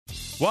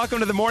Welcome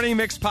to the Morning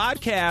Mix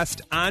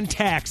podcast on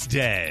tax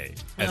day,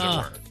 as it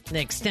were. An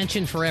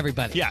extension for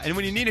everybody. Yeah, and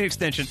when you need an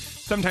extension,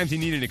 sometimes you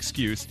need an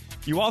excuse.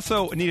 You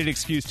also need an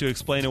excuse to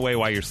explain away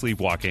why you're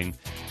sleepwalking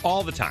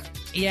all the time.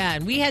 Yeah,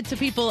 and we had some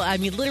people,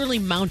 literally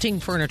mounting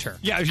furniture.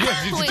 Yeah,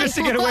 just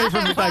to get away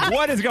from, like,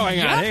 what is going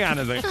on? Hang on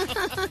a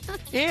second.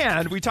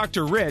 And we talked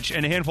to Rich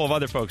and a handful of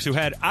other folks who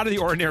had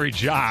out-of-the-ordinary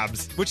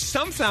jobs, which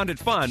some sounded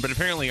fun, but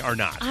apparently are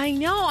not. I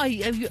know.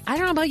 I don't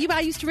know about you, but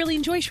I used to really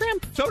enjoy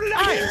shrimp. So did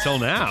I until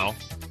now.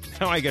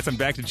 Now I guess I'm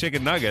back to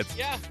chicken nuggets.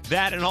 Yeah.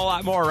 That and a whole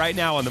lot more right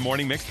now on the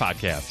Morning Mix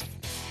podcast.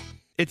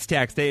 It's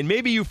tax day, and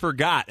maybe you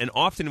forgot, and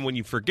often when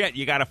you forget,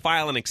 you got to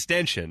file an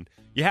extension.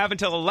 You have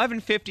until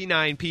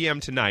 11:59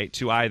 p.m. tonight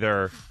to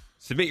either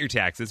submit your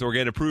taxes or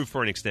get approved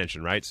for an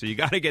extension, right? So you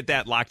got to get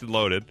that locked and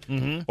loaded,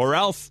 or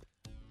else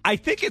I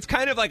think it's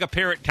kind of like a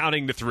parent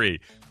counting to 3.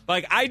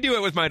 Like, I do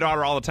it with my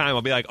daughter all the time.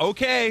 I'll be like,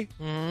 okay,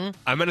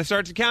 I'm going to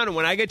start to count, and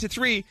when I get to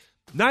 3,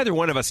 neither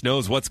one of us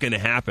knows what's going to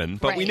happen,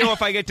 but we know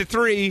if I get to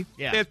 3,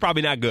 it's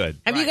probably not good.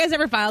 Have you guys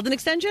ever filed an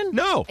extension?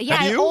 No. Yeah,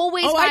 Have I you?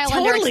 always file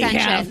under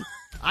extension.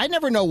 I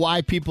never know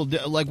why people do.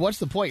 Like, what's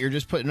the point? You're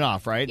just putting it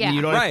off, right? Yeah. And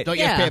you don't, Right. don't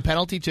you have to pay a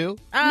penalty, too?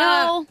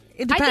 No.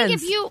 It depends. I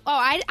think if you,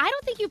 I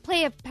don't think you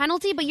pay a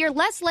penalty, but you're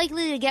less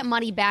likely to get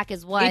money back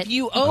is what If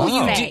you owe,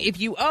 say. if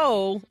you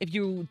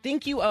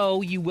think you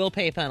owe, you will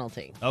pay a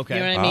penalty. Okay. You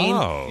know what I mean?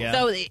 Oh. Yeah.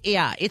 So,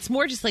 yeah, it's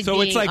more just like So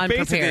being it's like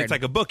unprepared. basically it's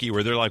like a bookie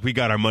where they're like, we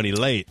got our money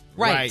late,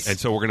 Right. and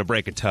so we're going to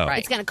break a toe. Right.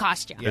 It's going to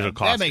cost you. It'll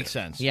cost that makes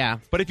you. sense. Yeah.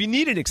 But if you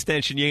need an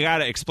extension, you got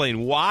to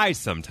explain why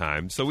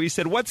sometimes. So we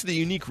said, what's the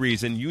unique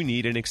reason you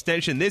need an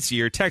extension this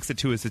year? Text it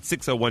to us at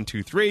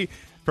 60123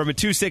 from a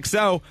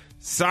 260.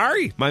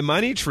 Sorry, my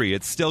money tree,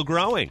 it's still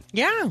growing.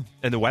 Yeah.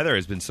 And the weather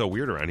has been so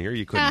weird around here,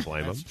 you couldn't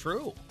blame them. That's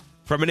true.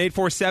 From an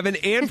 847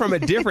 and from a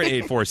different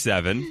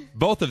 847,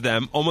 both of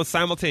them almost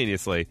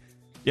simultaneously.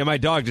 Yeah, my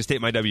dog just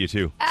ate my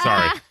W-2.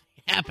 Sorry.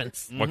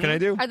 Happens. What can I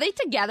do? Are they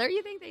together,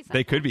 you think they said?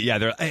 They could be. Yeah,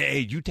 they're,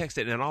 hey, you text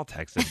it and I'll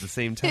text it at the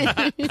same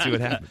time. Let's see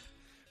what happens.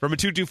 From a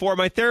 224,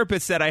 my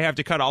therapist said I have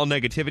to cut all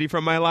negativity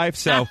from my life,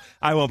 so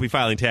I won't be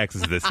filing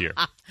taxes this year.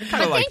 I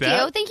kind of like Thank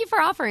that. you. Thank you for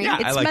offering. Yeah,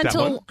 I It's like that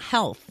one. mental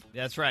health.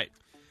 That's right.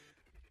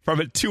 From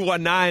a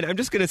 219, I'm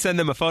just going to send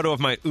them a photo of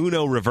my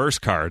Uno reverse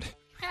card.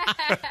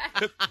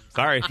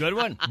 Sorry. Good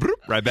one. Broop,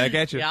 right back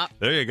at you. Yeah.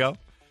 There you go.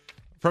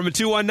 From a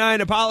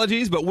 219,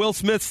 apologies, but Will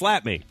Smith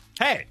slapped me.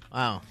 Hey,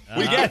 Wow.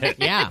 we get it.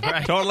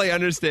 Yeah. Totally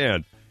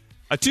understand.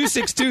 A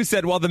 262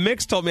 said, well, the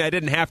mix told me I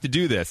didn't have to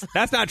do this.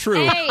 That's not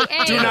true. Hey.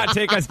 Do not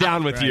take us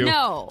down with you.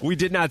 No. We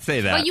did not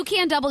say that. But you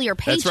can double your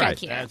That's paycheck right.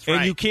 here. That's And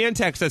right. you can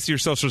text us your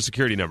social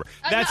security number.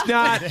 That's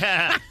not.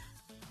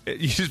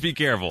 You just be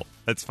careful.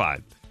 That's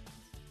fine.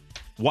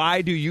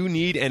 Why do you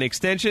need an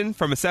extension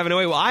from a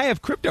 708? Well, I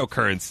have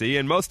cryptocurrency,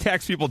 and most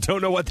tax people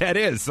don't know what that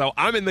is, so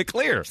I'm in the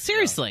clear.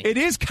 Seriously. It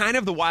is kind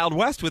of the Wild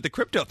West with the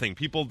crypto thing.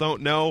 People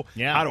don't know,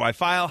 how do I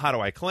file? How do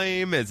I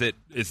claim? Is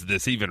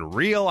this even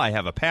real? I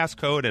have a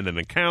passcode and an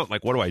account.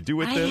 Like, what do I do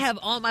with I this? have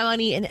all my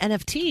money in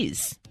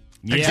NFTs.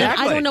 Yeah.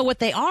 Exactly. I don't know what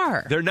they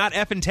are. They're not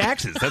effing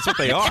taxes. That's what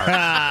they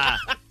are.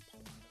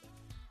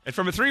 And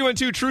from a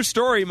 312, true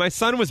story, my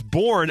son was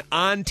born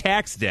on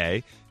tax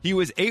day. He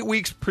was 8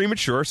 weeks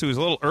premature, so he was a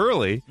little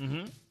early.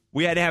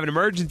 We had to have an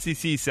emergency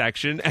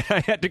C-section, and I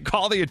had to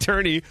call the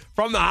attorney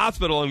from the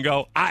hospital and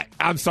go,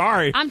 I'm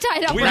sorry. I'm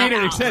tied up We right need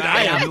an now. extension.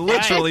 I am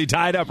literally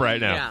tied up right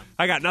now. Yeah.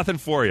 I got nothing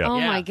for you. Oh,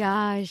 Yeah. my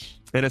gosh.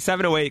 And a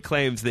 708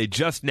 claims they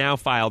just now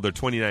filed their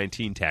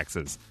 2019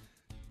 taxes.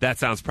 That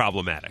sounds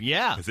problematic.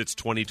 Yeah. Because it's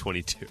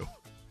 2022.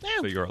 Yeah.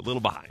 So you're a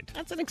little behind.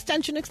 That's an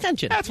extension.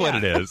 That's what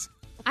it is.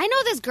 I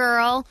know this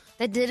girl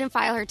that didn't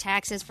file her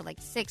taxes for like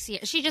 6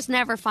 years. She just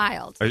never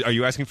filed. Are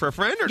you asking for a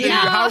friend? Or do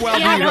Yeah. you, how well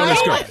Yeah, do you know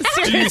this girl?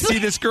 right. Do you see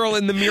this girl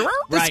in the mirror?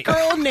 This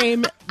girl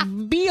named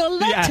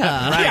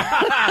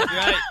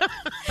Violetta.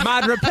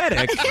 Madra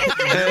Pedic.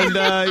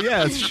 And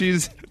yes,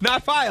 she's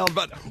not filed,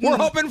 but we're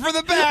hoping for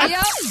the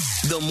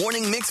best. The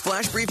Morning Mix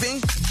Flash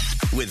Briefing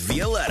with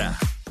Violetta.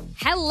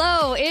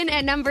 Hello. In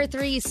at number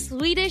 3,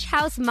 Swedish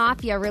House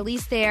Mafia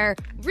re-released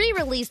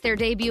their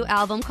debut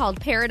album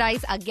called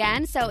Paradise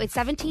Again. So it's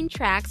 17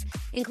 tracks,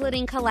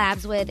 including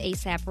collabs with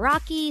A$AP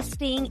Rocky,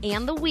 Sting,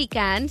 and The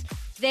Weeknd.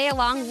 They,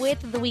 along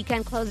with The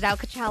Weeknd, closed out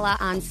Coachella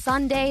on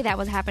Sunday. That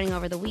was happening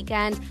over the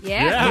weekend.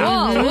 Yeah.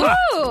 Whoa.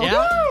 Woo.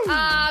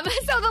 Yeah.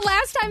 So the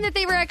last time that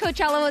they were at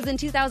Coachella was in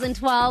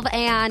 2012,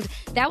 and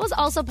that was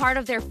also part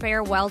of their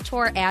farewell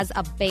tour as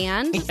a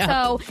band.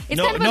 So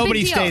it's kind of a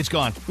nobody big deal. stays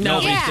gone.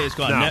 Nobody Yeah. stays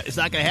gone. No. No, it's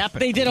not going to happen.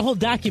 They did a whole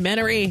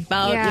documentary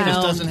about, Yeah. you know.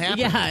 Just doesn't happen.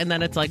 Yeah, and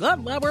then it's like, oh,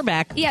 well, we're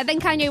back. Yeah,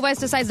 then Kanye West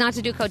decides not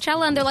to do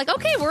Coachella, and they're like,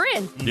 okay, we're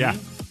in. Yeah.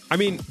 I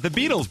mean, the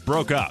Beatles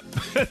broke up.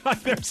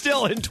 Like, they're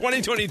still in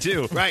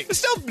 2022. Right. There's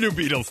still new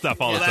Beatles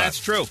stuff all the time. That's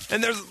true.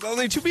 And there's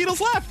only 2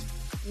 Beatles left.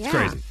 Yeah.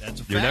 Crazy.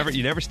 That's a You fact.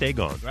 never stay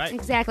gone. Right.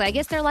 Exactly. I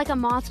guess they're like a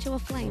moth to a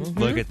flame.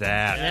 Look at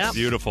that. Yep.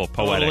 Beautiful,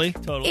 poetic.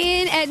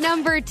 Totally. In at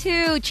number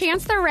 2,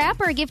 Chance the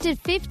Rapper gifted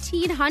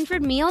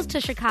 1,500 meals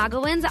to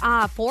Chicagoans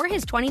for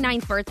his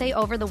 29th birthday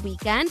over the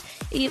weekend.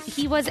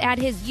 He was at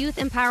his youth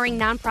empowering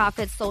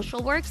nonprofit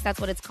Social Works. That's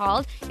what it's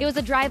called. It was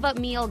a drive-up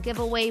meal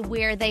giveaway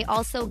where they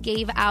also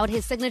gave out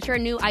his signature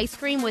new ice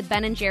cream with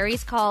Ben &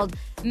 Jerry's called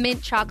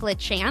Mint Chocolate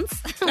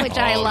Chance, which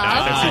I love.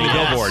 I've seen the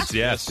billboards.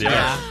 Yes.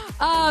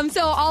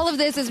 So all of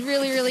this is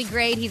really, really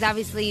great. He's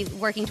obviously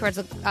working towards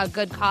a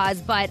good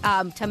cause. But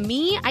to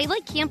me, I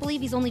can't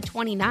believe he's only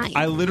 29.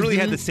 I literally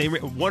had the same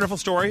wonderful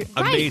story.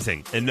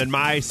 Amazing. And then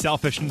my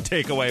selfish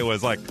takeaway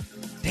was like,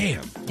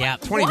 damn. Yeah.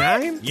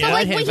 29? Yeah. So, What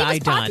when have he was I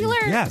done? popular,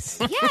 Yes.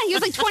 Yeah, he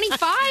was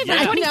 25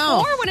 Yeah. or 24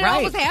 No, when it all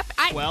right. was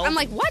happening. I'm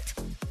like, what?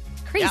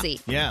 Crazy.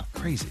 Yeah.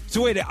 Crazy.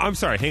 So wait, I'm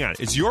sorry. Hang on.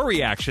 Is your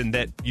reaction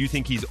that you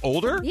think he's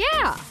older?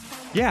 Yeah.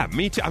 Yeah,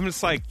 me too. I'm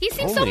just like, He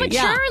seems so holy-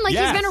 mature Yeah. and like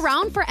Yes. he's been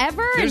around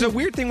forever. There's a and-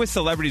 weird thing with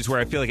celebrities where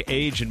I feel like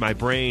age in my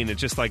brain,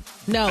 it's just like,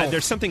 No.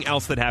 there's something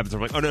else that happens.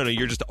 I'm like, oh, no,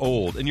 you're just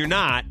old. And you're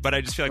not, but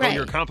I just feel like, Right. oh,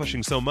 you're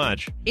accomplishing so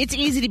much. It's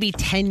easy to be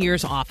 10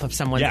 years off of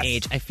someone's Yes.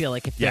 age, I feel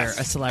like, if Yes.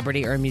 they're a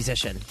celebrity or a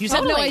musician. You just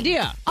have no Totally.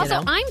 idea. Also,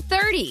 you know? I'm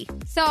 30.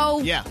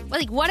 So, Yeah.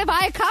 like, what have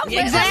I accomplished?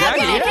 Exactly.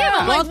 I'm looking at him,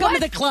 I'm like, Welcome what? to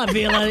the club,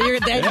 Vila. You're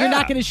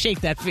not going to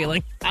shake that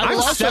feeling. I'm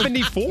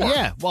 74.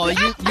 Yeah. Well, you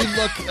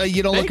look.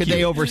 You don't Thank look a day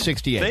you. over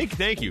 68.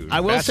 Thank you. I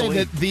will say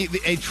Vaseline. that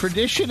a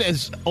tradition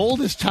as old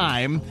as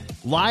time,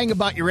 lying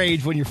about your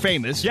age when you're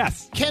famous,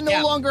 Yes. can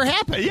no longer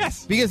happen.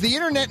 Yes. Because the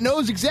internet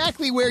knows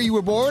exactly where you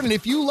were born, and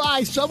if you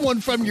lie, someone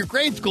from your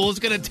grade school is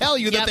going to tell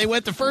you that Yep. they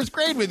went to first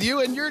grade with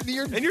you, and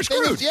you're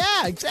screwed.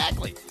 Yeah,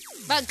 exactly.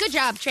 But good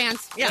job,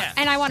 Chance. Yeah.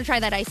 And I want to try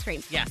that ice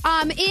cream. Yeah.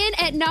 In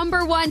at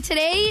number 1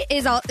 today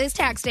is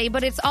tax day,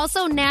 but it's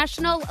also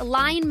National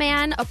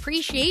Lineman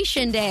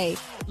Appreciation Day.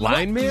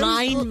 Lineman?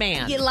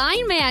 Lineman. Yeah,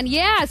 lineman,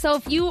 yeah. So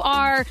if you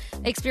are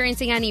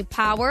experiencing any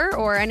power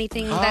or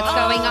anything that's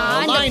going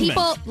on,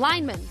 lineman.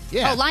 lineman.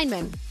 Yeah. Oh,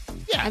 lineman.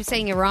 Yeah. I'm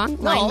saying it wrong.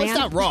 No, lineman. it's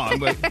not wrong,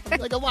 but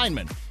like a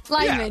lineman.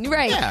 Linemen, Yeah,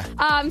 right.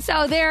 yeah.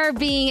 So they're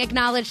being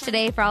acknowledged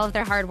today for all of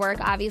their hard work.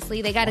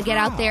 Obviously, they got to get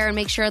out there and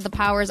make sure the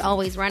power is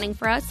always running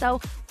for us. So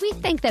we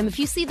thank them. If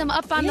you see them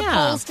up on the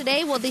Yeah. poles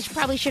today, well, they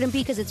probably shouldn't be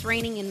because it's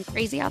raining and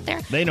crazy out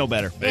there. They know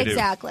better. They do.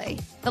 Exactly.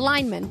 The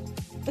linemen,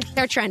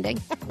 they're trending.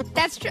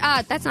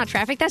 That's not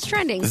traffic. That's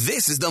trending.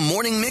 This is the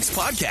Morning Mix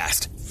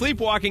Podcast.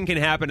 Sleepwalking can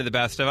happen to the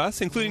best of us,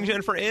 including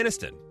Jennifer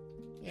Aniston.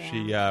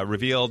 Yeah. She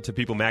revealed to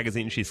People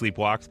magazine she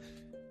sleepwalks.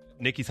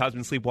 Nikki's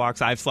husband sleepwalks.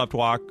 I've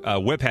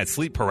sleptwalk. Whip had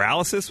sleep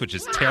paralysis, which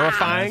is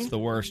terrifying. That's the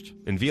worst.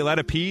 And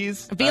Violetta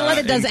pees.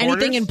 Violetta does in anything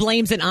corners. and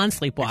blames it on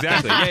sleepwalking.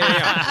 Exactly.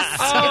 Yeah.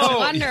 It's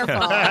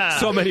wonderful.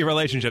 So many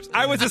relationships.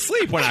 I was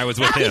asleep when I was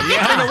with him.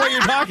 I don't know what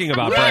you're talking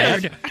about,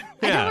 Brad.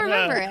 I don't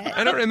remember it.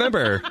 I don't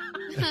remember.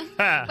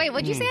 Wait,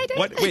 what'd you say I did?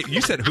 What? Wait,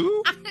 you said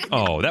who?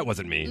 Oh, that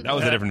wasn't me. That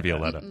was a different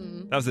Violetta.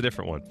 That was a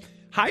different one.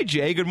 Hi,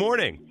 Jay. Good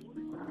morning.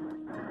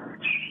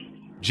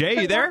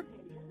 Jay, you there?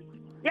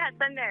 Yes,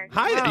 I'm there.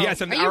 Hi. Oh.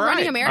 Yes, I'm Are you all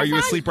running right. a marathon? Are you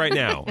asleep right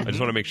now? I just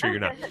want to make sure you're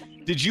not.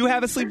 Did you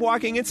have a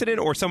sleepwalking incident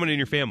or someone in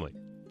your family?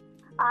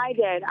 I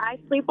did. I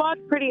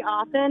sleepwalk pretty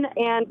often,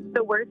 and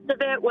the worst of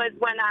it was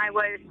when I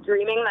was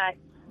dreaming that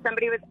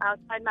somebody was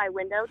outside my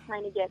window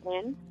trying to get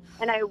in,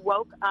 and I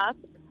woke up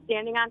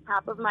standing on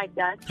top of my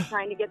desk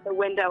trying to get the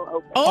window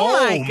open.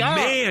 Oh, my God.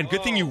 Man,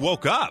 good thing you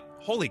woke up.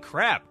 Holy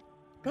crap.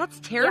 That's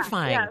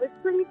terrifying. Yeah, it was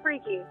pretty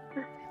freaky.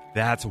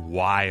 That's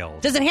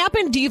wild. Does it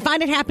happen? Do you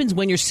find it happens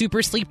when you're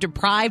super sleep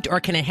deprived, or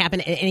can it happen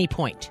at any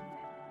point?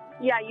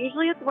 Yeah,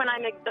 usually it's when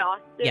I'm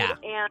exhausted, Yeah.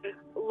 and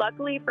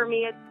luckily for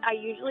me, I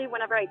usually,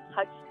 whenever I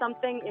touch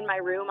something in my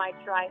room, I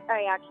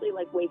actually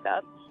wake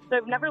up. So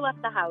I've never left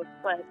the house,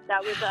 but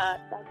that's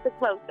the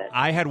closest.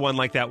 I had one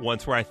like that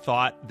once where I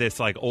thought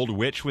this old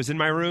witch was in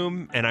my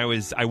room, and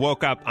I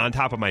woke up on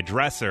top of my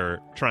dresser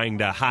trying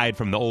to hide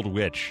from the old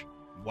witch.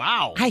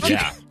 Wow. Hi,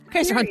 Yeah. you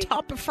guys are on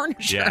top of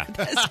furniture. Yeah.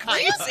 That's Do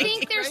crazy. you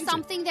think there's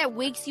something that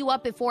wakes you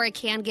up before it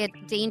can get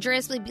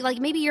dangerous? Like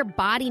maybe your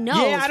body knows,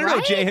 Yeah, I don't know,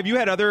 right? Jay. Have you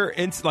had other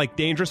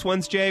dangerous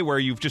ones, Jay, where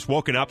you've just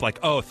woken up like,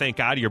 oh, thank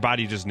God, your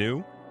body just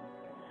knew?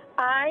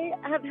 I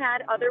have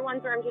had other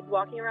ones where I'm just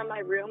walking around my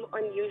room,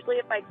 and usually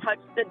if I touch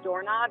the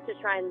doorknob to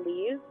try and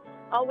leave,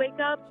 I'll wake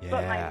up.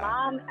 But my Yeah.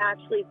 mom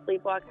actually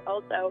sleepwalks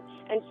also,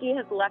 and she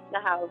has left the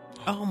house.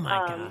 Oh, my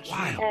gosh.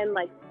 Wow. And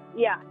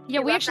yeah.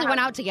 Yeah, we actually went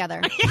out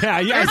together. Yeah,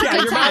 your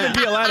mom and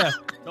Violetta.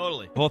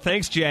 Totally. Well,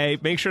 thanks, Jay.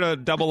 Make sure to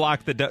double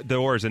lock the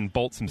doors and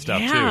bolt some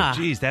stuff, Yeah.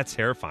 too. Jeez, that's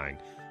terrifying.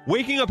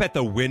 Waking up at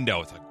the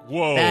window, it's like,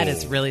 whoa. That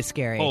is really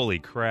scary. Holy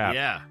crap.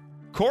 Yeah.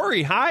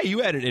 Corey, hi. You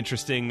had an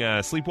interesting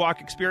sleepwalk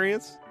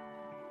experience?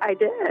 I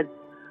did.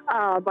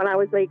 When I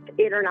was 8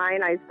 or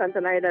 9, I spent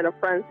the night at a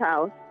friend's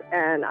house,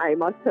 and I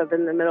must have,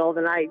 in the middle of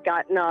the night,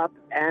 gotten up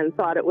and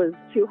thought it was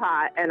too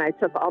hot, and I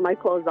took all my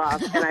clothes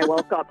off, and I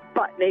woke up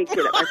butt naked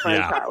at my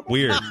friend's house.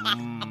 Weird.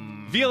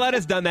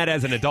 Violetta's done that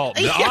as an adult.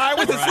 Oh, I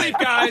was asleep,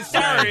 guys.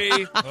 Sorry.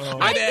 My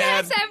I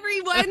dad. guess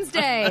every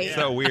Wednesday.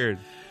 So weird.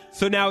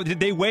 So now, did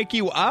they wake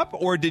you up,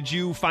 or did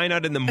you find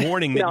out in the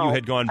morning that No, you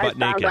had gone butt I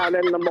found naked? out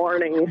in the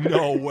morning.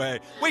 No way.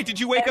 Wait, did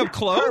you wake up Her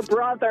clothed?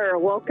 brother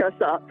woke us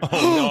up. Oh,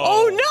 no.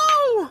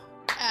 Oh, no.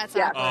 That's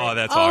Yeah. awkward. Oh,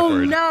 that's Oh,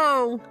 awkward.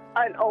 no.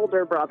 An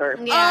older brother.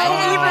 Yeah.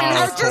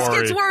 Oh, Oh, it just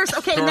Corey. gets worse.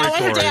 Okay, Sorry, now I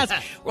have to Corey. ask.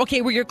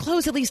 Okay, were your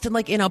clothes at least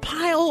in a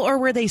pile, or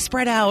were they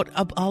spread out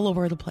all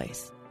over the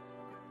place?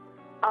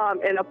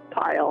 In a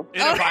pile.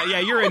 Yeah,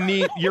 you're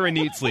a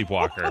neat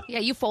sleepwalker. Yeah,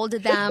 you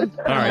folded them.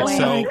 All right, Oh,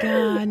 so my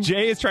God.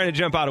 Jay is trying to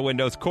jump out of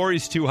windows.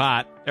 Corey's too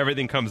hot.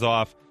 Everything comes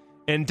off.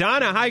 And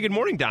Donna, hi, good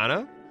morning,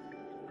 Donna.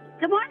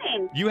 Good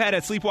morning. You had a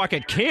sleepwalk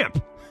at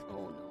camp.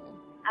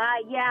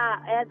 Yeah,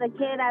 as a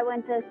kid, I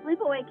went to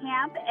sleepaway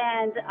camp,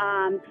 and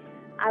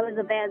I was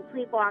a bad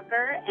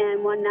sleepwalker.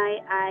 And one night,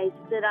 I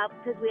stood up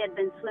because we had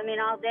been swimming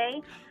all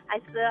day. I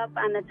stood up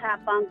on the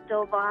top bunk,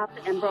 dove off,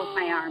 and broke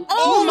my arm.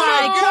 Oh,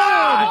 my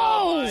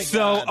God.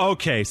 So,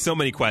 okay, so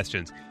many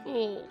questions.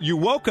 You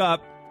woke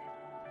up,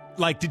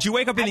 did you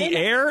wake up in the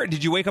air?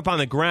 Did you wake up on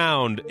the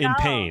ground in No.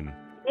 pain?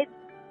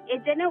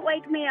 It didn't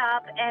wake me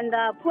up, and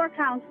the poor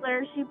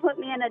counselor, she put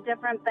me in a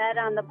different bed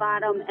on the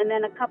bottom, and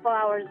then a couple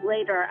hours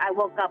later, I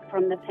woke up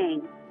from the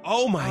pain.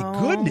 Oh, my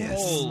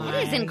goodness.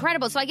 That is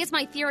incredible. So I guess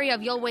my theory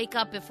of you'll wake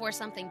up before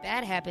something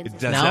bad happens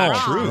is That's No. not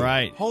wrong. true.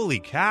 Right. Holy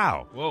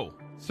cow. Whoa.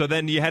 So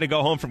then you had to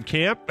go home from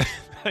camp?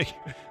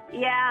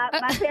 Yeah,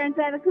 my parents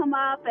had to come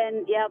up,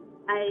 and,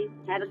 I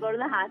had to go to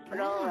the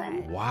hospital.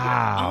 And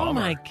Wow. Oh,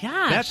 my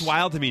gosh. That's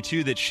wild to me,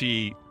 too, that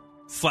she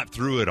slept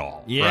through it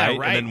all. Yeah, right?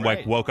 right, And then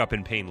right. woke up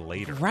in pain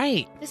later.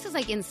 Right. This is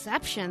like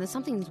Inception. There's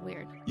something's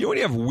weird. You know when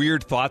you have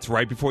weird thoughts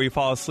right before you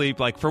fall asleep?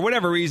 Like, for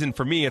whatever reason,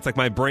 for me, it's like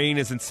my brain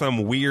is in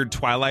some weird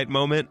Twilight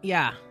moment.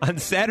 Yeah. On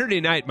Saturday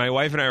night, my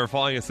wife and I were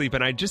falling asleep,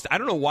 and I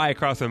don't know why it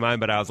crossed my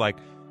mind, but I was like,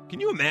 can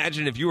you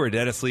imagine if you were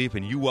dead asleep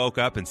and you woke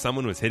up and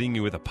someone was hitting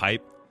you with a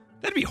pipe?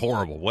 That'd be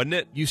horrible, wouldn't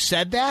it? You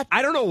said that?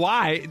 I don't know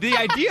why. The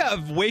idea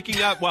of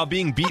waking up while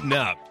being beaten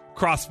up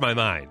crossed my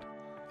mind.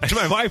 And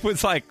my wife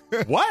was like,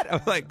 what? I'm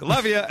like,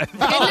 love you. Good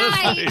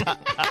night.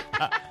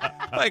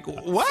 Like,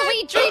 what?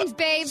 Sweet dreams,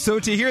 babe. So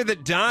to hear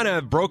that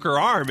Donna broke her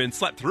arm and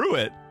slept through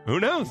it, who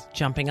knows?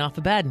 Jumping off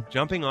the bed.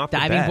 Jumping off the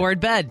Diving bed. board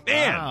bed.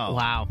 Man.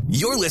 Wow.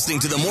 You're listening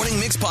to the Morning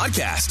Mix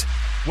podcast.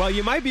 Well,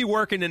 you might be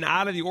working an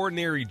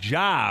out-of-the-ordinary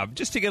job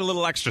just to get a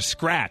little extra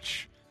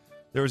scratch.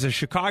 There was a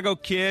Chicago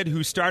kid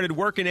who started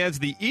working as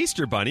the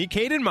Easter Bunny.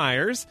 Caden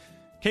Myers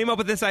came up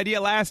with this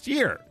idea last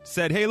year.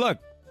 Said, hey, look,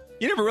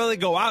 you never really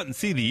go out and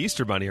see the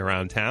Easter Bunny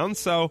around town,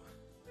 so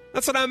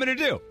that's what I'm going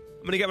to do.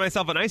 I'm going to get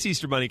myself a nice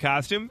Easter Bunny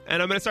costume,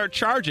 and I'm going to start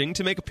charging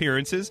to make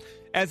appearances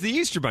as the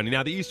Easter Bunny.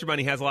 Now, the Easter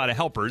Bunny has a lot of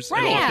helpers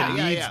and Right, often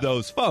yeah. needs Yeah.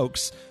 those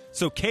folks.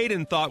 So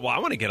Caden thought, well, I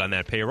want to get on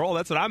that payroll.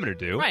 That's what I'm going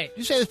to do. Right. Did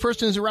you say this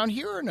person is around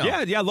here or no?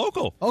 Yeah,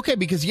 local. Okay,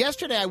 because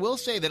yesterday I will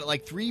say that at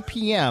like 3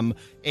 p.m.,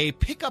 a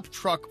pickup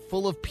truck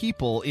full of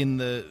people in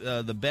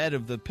the bed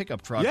of the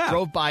pickup truck Yeah.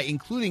 drove by,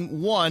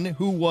 including one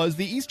who was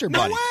the Easter No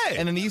Bunny. way!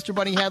 And then the Easter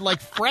Bunny had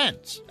like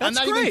friends. I'm That's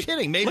not even great.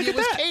 kidding. Maybe Look it at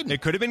was that. Caden.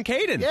 It could have been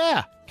Caden.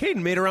 Yeah.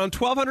 Caden made around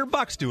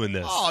 $1,200 doing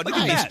this. Oh, Look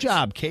at nice that.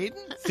 job,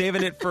 Caden.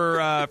 Saving it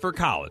for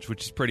college,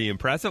 which is pretty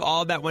impressive.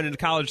 All of that went into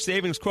college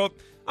savings. Quote,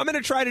 I'm going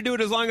to try to do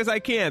it as long as I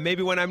can.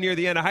 Maybe when I'm near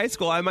the end of high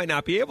school, I might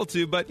not be able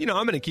to, but, I'm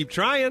going to keep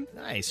trying.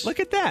 Nice. Look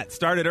at that.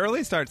 Started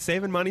early, start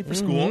saving money for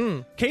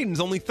school. Caden's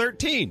only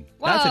 13.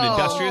 That's an Whoa.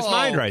 industrious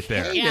mind right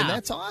there. Caden, Yeah.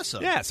 that's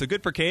awesome. Yeah, so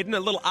good for Caden. A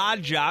little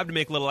odd job to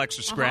make a little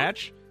extra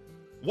scratch.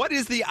 What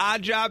is the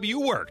odd job you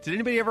work? Did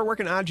anybody ever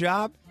work an odd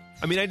job?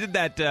 I mean, I did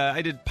that.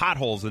 I did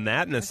potholes in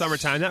that in the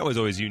summertime. That was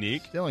always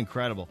unique. Still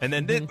incredible. And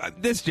then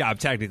this job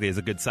technically is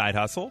a good side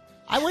hustle.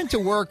 I went to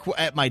work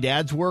at my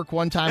dad's work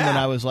one time when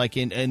Yeah. I was like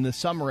in the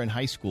summer in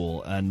high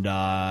school, and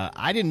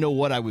I didn't know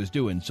what I was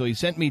doing. So he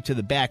sent me to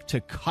the back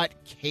to cut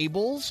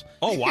cables.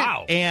 Oh,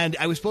 wow. And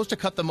I was supposed to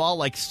cut them all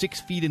like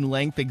 6 feet in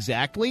length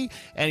exactly.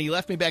 And he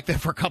left me back there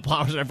for a couple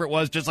hours, whatever it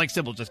was, just like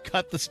simple, just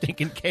cut the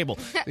stinking cable.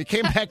 He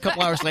came back a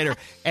couple hours later,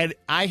 and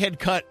I had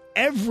cut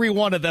every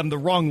one of them the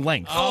wrong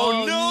length.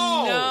 Oh, no.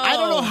 I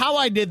don't know how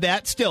I did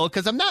that still,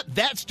 because I'm not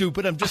that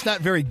stupid. I'm just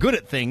not very good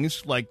at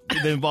things like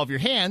that involve your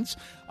hands.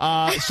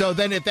 So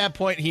then at that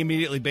point, he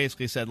immediately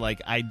basically said,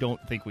 like, I don't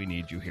think we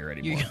need you here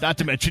anymore. Not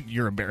to mention,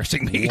 you're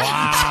embarrassing me.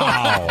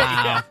 Wow.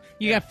 Wow.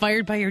 You got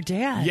fired by your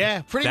dad.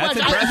 Yeah, pretty That's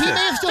much. impressive. He may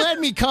have still had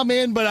me come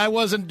in, but I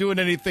wasn't doing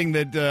anything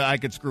that I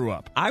could screw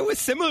up. I was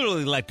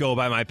similarly let go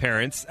by my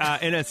parents.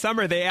 In a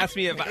summer, they asked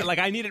me if,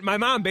 I needed, my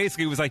mom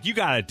basically was like, you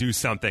got to do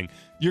something.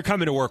 You're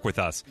coming to work with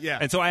us. Yeah.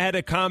 And so I had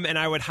to come and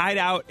I would hide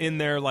out in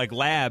their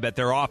lab at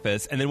their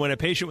office. And then when a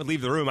patient would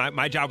leave the room,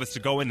 my job was to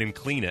go in and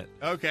clean it.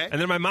 Okay. And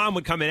then my mom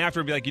would come in after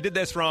and be like, you did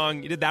this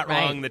wrong. You did that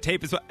Right. wrong. The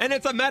tape is, and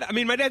it's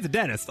my dad's a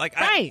dentist. Like,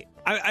 Right.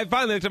 I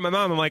finally looked at my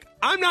mom. I'm like,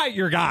 I'm not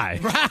your guy.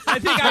 I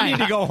think I need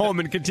to go home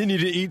and continue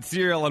to eat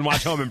cereal and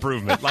watch Home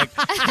Improvement. Like,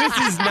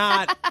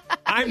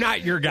 I'm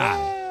not your guy.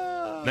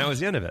 And that was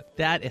the end of it.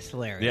 That is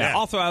hilarious. Yeah.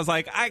 Also, I was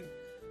like, I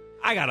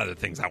got other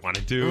things I want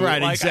to do.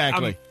 Right, Like,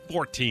 exactly. I'm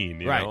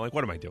 14. You Right. know, like,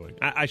 what am I doing?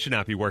 I should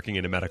not be working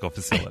in a medical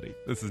facility.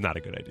 This is not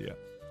a good idea.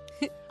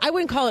 I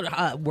wouldn't call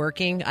it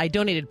working. I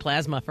donated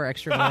plasma for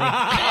extra money.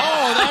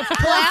 that's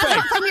Plasma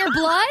perfect. from your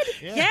blood?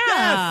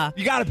 Yeah.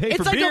 You got to pay It's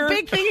for like beer. a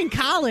big thing in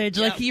college.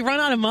 Like you run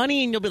out of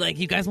money and you'll be like,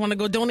 you guys want to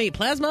go donate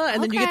plasma?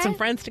 And then you get Okay. some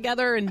friends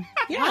together and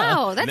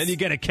Wow, and that's then you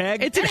get a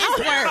keg. it's an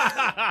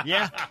outwork.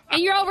 Yeah.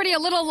 and you're already a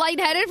little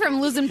lightheaded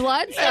from losing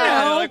blood. So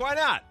yeah, like, why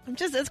not?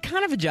 It's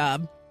kind of a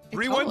job.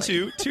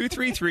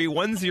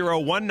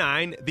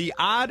 312-233-1019, the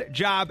odd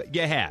job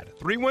you had.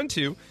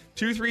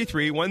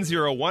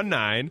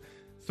 312-233-1019.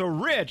 So,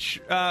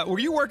 Rich, were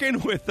you working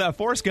with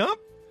Forrest Gump?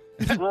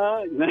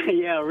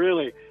 Yeah,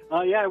 really.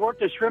 I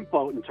worked a shrimp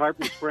boat in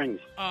Tarpon Springs.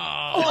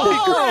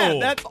 Oh,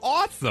 that's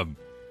awesome.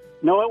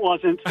 No, it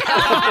wasn't.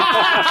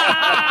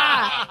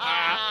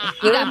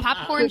 you got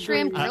popcorn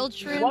shrimp, grilled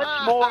shrimp.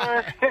 Much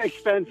more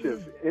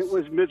expensive. It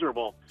was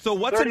miserable. So,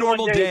 what's a 31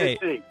 normal days day? at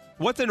sea.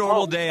 What's a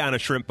normal day on a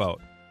shrimp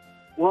boat?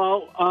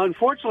 Well,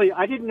 unfortunately,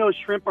 I didn't know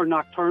shrimp are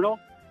nocturnal,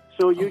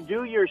 so you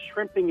do your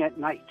shrimping at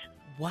night.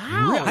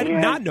 Wow. I did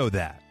not know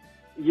that.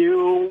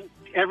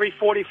 Every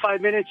 45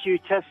 minutes, you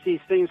test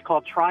these things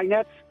called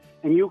tri-nets,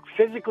 and you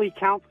physically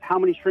count how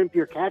many shrimp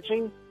you're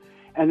catching,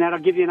 and that'll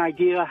give you an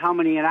idea how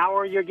many an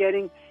hour you're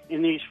getting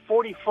in these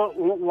 40-foot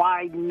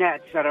wide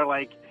nets that are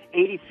like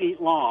 80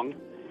 feet long,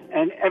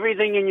 and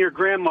everything in your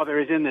grandmother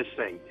is in this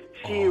thing.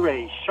 Sea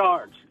rays,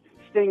 sharks,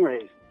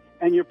 stingrays,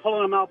 and you're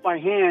pulling them out by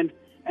hand,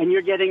 and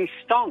you're getting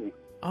stung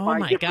by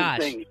my different gosh.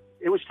 things.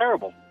 It was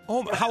terrible.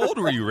 Oh, how old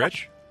were you,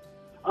 Rich?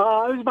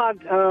 I was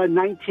about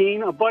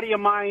 19. A buddy of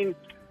mine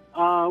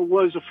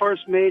was the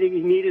first mate. He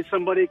needed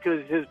somebody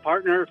because his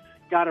partner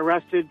got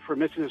arrested for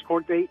missing his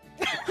court date.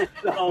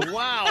 So,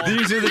 Wow.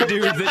 These are the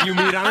dudes that you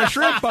meet on a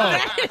shrimp boat.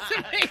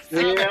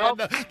 yeah,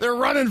 They're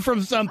running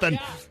from something. he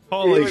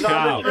Holy was on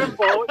cow. the shrimp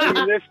boat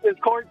and missed his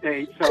court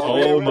date. So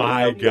Oh,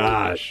 my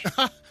gosh.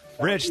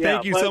 Rich, Yeah,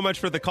 thank you so but- much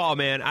for the call,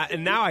 man.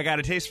 And now I got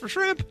a taste for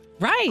shrimp.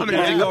 Right. I'm going to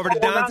have to go over to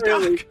Well, Don's not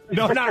really. Dock.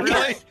 No, not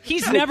really.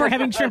 He's never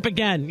having shrimp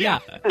again. Yeah,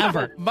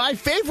 ever. My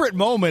favorite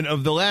moment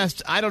of the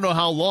last, I don't know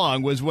how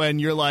long, was when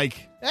you're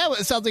like,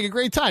 it sounds like a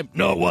great time.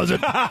 No, it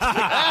wasn't.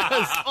 That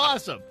was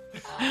awesome.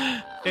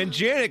 And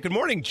Janet, good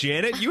morning,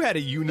 Janet. You had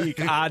a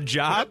unique odd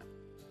job.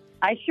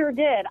 I sure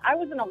did. I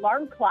was an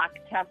alarm clock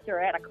tester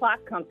at a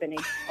clock company.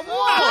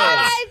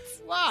 What?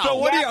 Wow. So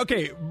what do you,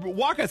 okay,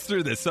 walk us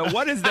through this. So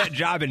what does that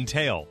job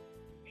entail?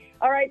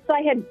 All right, so I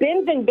had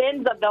bins and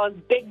bins of those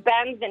Big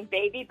Bens and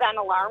Baby Ben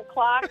alarm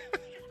clocks,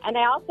 and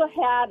I also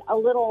had a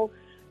little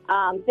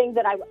thing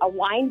that a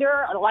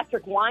winder, an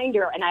electric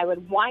winder, and I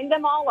would wind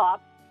them all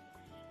up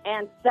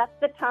and set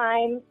the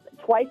time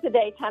twice a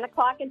day, 10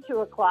 o'clock and 2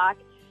 o'clock,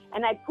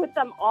 and I'd put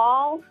them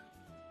all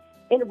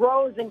in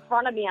rows in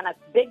front of me on a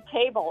big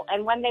table,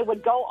 and when they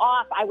would go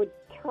off, I would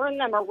turn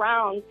them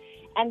around,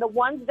 and the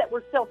ones that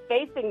were still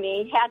facing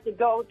me had to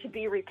go to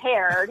be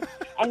repaired,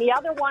 and the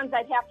other ones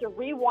I'd have to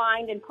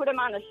rewind and put them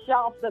on a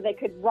shelf so they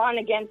could run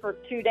again for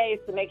 2 days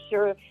to make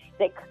sure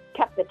they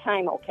kept the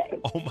time okay.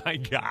 Oh, my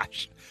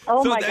gosh.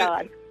 Oh, So my that-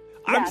 God.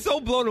 I'm Yes. so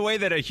blown away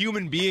that a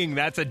human being,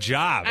 that's a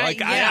job. Like,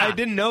 yeah. I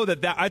didn't know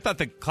that. I thought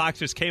the clocks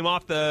just came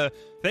off the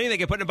thing. They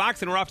get put in a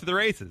box and we're off to the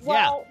races.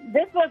 Well,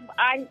 this was,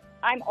 I'm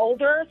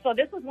older, so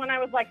this was when I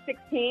was like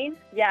 16.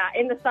 Yeah,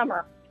 in the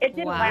summer. It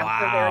didn't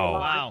last for very long.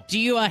 Wow. Do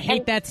you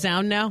hate that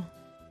sound now?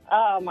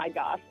 Oh, my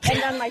gosh.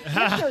 And then my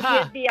sister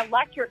did the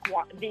electric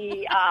one,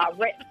 the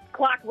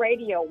clock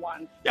radio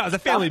one. Yeah, it was a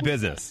family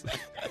business.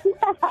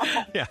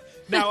 Yeah.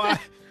 Now,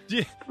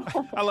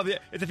 I love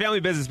it. It's a family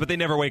business, but they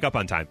never wake up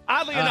on time.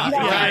 Oddly enough,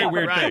 it's a very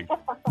weird thing.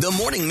 The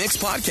Morning Mix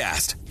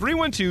Podcast.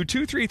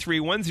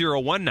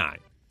 312-233-1019.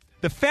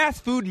 The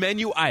fast food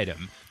menu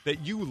item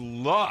that you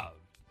love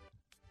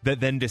that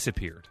then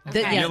disappeared.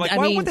 Yeah, You're like, I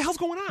what, mean, what the hell's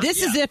going on?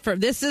 This is it for.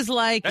 This is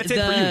like That's the,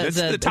 it for you. This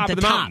is the top of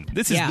the mountain.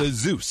 This is Yeah. the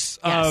Zeus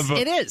Yes, of...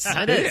 it is.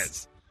 It It is.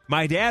 is.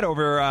 My dad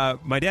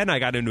and I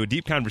got into a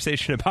deep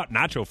conversation about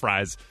nacho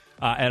fries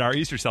at our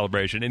Easter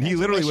celebration, and he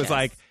literally was delicious.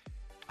 like,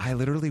 I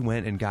literally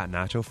went and got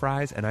nacho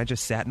fries, and I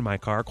just sat in my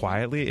car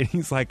quietly, and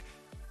he's like,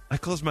 I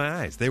closed my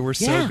eyes. They were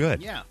so Yeah.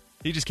 good. Yeah.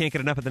 He just can't get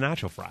enough of the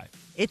nacho fry.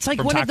 It's like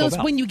From one of Taco those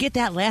Bell. when you get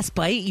that last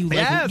bite, you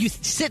Yes. you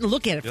sit and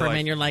look at it for You're a like- minute,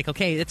 and you're like,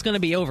 okay, it's going to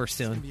be over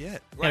soon. be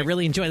it. I Right.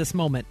 really enjoy this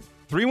moment.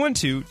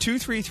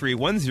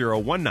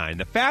 312-233-1019.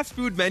 The fast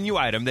food menu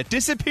item that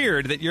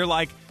disappeared that you're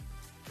like,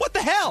 what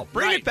the hell?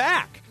 Bring Right. it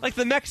back. Like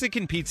the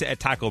Mexican pizza at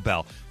Taco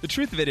Bell. The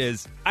truth of it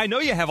is, I know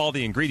you have all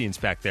the ingredients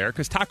back there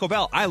because Taco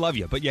Bell, I love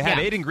you, but you have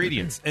Yeah. 8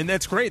 ingredients, and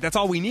that's great. That's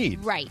all we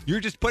need. Right.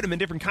 You're just putting them in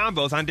different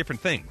combos on different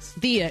things.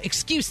 The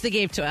excuse they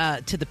gave to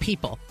the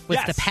people was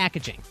Yes. the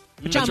packaging,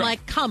 which That's I'm right.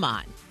 like, come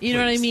on. You know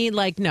what I Please. mean?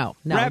 Like, no.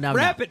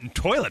 Wrap it in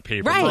toilet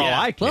paper Right. for all Yeah.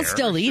 I care. We'll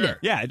still eat it.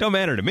 Yeah, it don't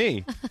matter to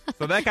me.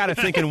 So that got us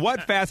thinking,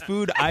 what fast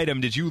food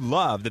item did you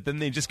love that then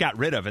they just got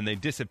rid of and they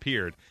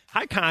disappeared?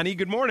 Hi, Connie.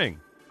 Good morning.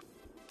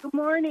 Good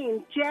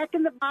morning. Jack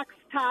in the Box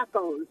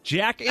tacos.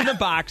 Jack in the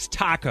Box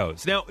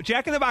tacos. Now,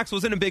 Jack in the Box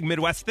wasn't a big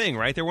Midwest thing,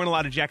 right? There weren't a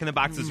lot of Jack in the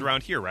Boxes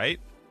around here, right?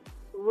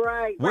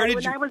 Right. Where did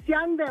when you- I was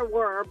young, there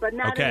were, but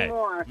not Okay.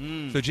 anymore.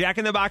 So Jack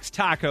in the Box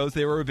tacos,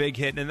 they were a big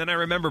hit. And then I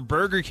remember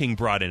Burger King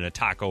brought in a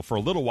taco for a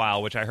little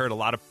while, which I heard a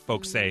lot of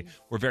folks say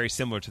were very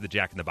similar to the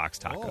Jack in the Box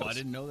tacos. Oh, I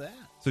didn't know that.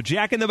 So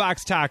Jack in the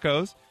Box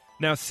tacos.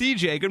 Now,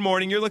 CJ, good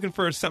morning. You're looking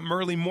for something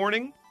early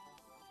morning?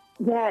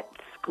 That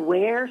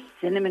square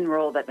cinnamon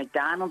roll that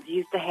McDonald's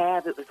used to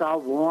have, it was all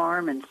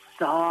warm and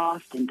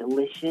soft and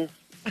delicious.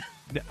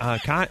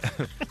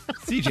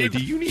 CJ, do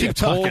you need Keep a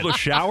talking. cold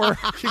shower?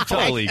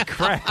 Holy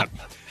crap.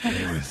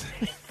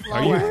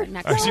 Slower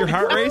next Is your time.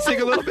 heart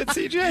racing a little bit,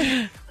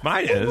 CJ?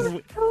 Mine is.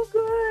 So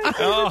good.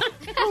 Oh.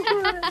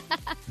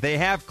 They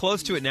have,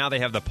 close to it now, they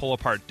have the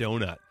pull-apart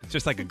donut. It's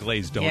just like a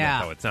glazed donut,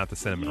 Yeah. though. It's not the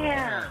cinnamon roll.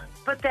 Yeah,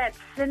 but that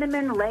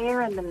cinnamon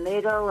layer in the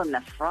middle and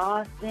the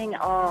frosting,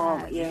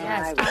 oh,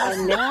 yeah, Yes, I miss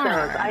more.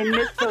 those. I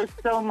miss those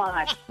so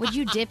much. Would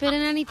you dip it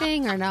in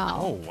anything or no?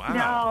 Oh,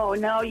 wow.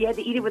 No, you had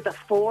to eat it with a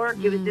fork.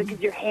 It was just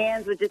because your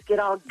hands would just get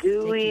all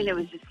gooey, and it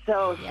was just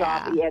so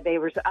Yeah. soft. Yeah, they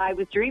were. I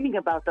was dreaming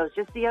about those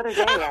just the other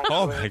day, actually.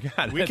 Oh, my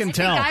God. We can I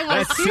tell. think I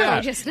was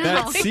too just now.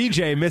 That's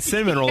CJ, Miss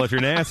Cinnamon Roll if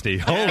you're nasty.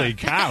 Holy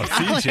cow,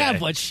 I'll CJ.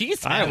 have what she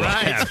said. I will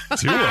have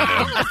two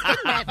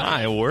of them.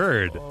 My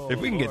word. If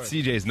we can get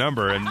CJ's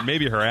number and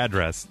maybe her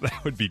address,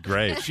 that would be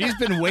great. She's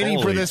been waiting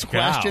for Holy this cow.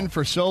 question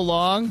for so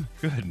long.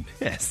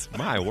 Goodness,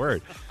 my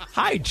word.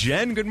 Hi,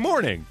 Jen. Good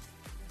morning.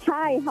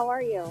 Hi, how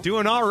are you?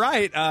 Doing all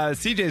right.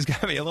 CJ's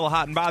got me a little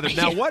hot and bothered.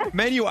 Now, what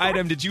menu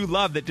item did you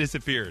love that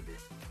disappeared?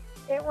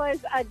 It was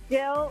a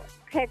dill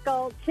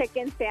pickle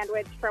chicken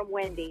sandwich from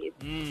Wendy's.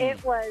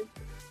 It was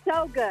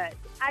so good.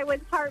 I was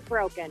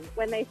heartbroken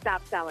when they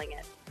stopped selling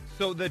it.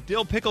 So the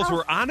dill pickles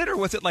were on it, or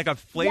was it like a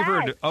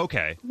flavored? Yes.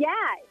 Okay. Yeah,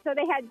 so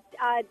they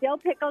had dill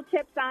pickle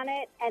chips on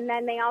it, and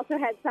then they also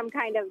had some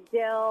kind of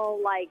dill,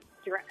 like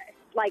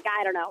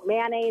I don't know,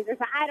 mayonnaise or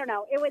something. I don't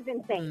know. It was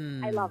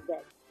insane. I loved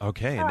it.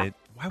 Okay. And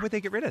why would they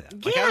get rid of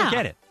that? Like, I Yeah. don't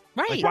get it.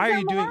 Right. Like, why are They're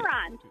you doing it?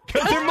 morons.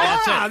 Because they're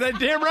morons. That's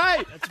damn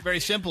right. That's a very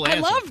simple I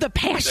answer. love the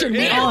passion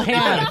we Yeah. all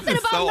have. Nothing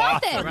about So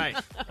nothing. awesome. Right.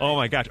 Oh,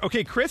 my gosh.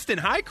 Okay, Kristen.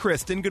 Hi,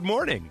 Kristen. Good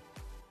morning.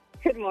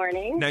 Good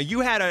morning. Now,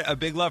 you had a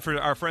big love for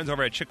our friends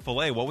over at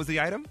Chick-fil-A. What was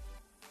the item?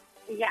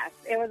 Yes,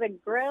 it was a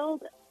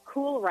grilled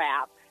Cool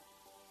Wrap.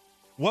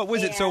 What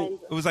was it? So And-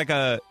 it was like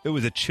it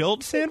was a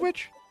chilled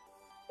sandwich?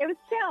 It was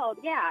chilled,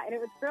 yeah, and it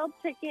was grilled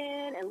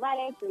chicken and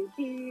lettuce and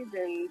cheese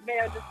and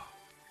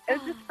it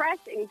was just fresh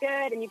and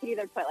good, and you could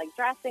either put like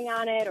dressing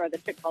on it or the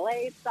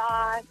Chick-fil-A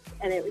sauce,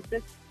 and it was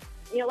just,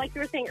 like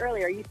you were saying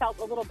earlier, you felt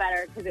a little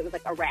better because it was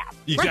like a wrap.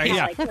 Exactly,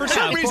 yeah. Like, For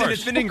some of reason, course.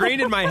 it's been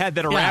ingrained in my head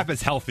that a Yeah. wrap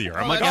is healthier.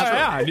 I'm Oh, like, that's oh, true.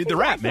 yeah, I need the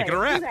wrap. Make it a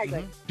wrap.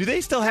 Exactly. Do they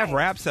still have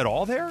wraps at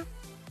all there?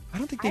 I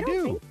don't think they I don't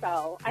do. think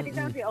so. I think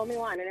that was the only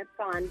one, and it's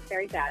gone.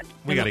 Very sad.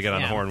 We got to get on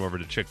the Yeah. horn over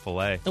to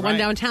Chick-fil-A. The one Right.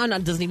 downtown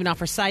doesn't even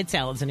offer side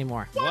salads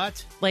anymore.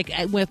 What? Like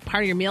with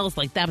part of your meals,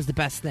 like that was the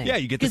best thing. Yeah,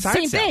 you get the 'Cause side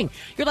same salad. thing.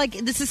 You're like,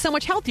 this is so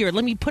much healthier.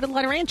 Let me put a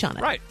lot of ranch on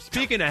it. Right.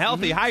 Speaking of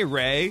healthy, hi,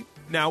 Ray.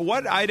 Now,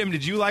 what item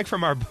did you like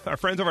from our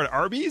friends over at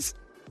Arby's?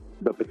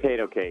 The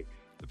potato cake.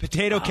 The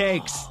potato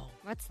cakes.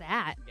 What's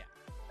that?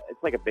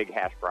 It's like a big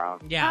hash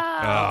brown. Yeah.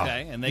 Oh.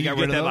 Okay, and they You got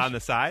get rid of them those? on the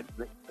side?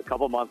 A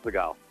couple months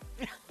ago.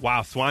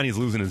 Wow, Swanee's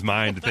losing his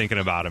mind thinking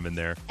about him in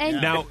there.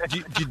 And- Now,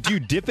 do you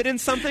dip it in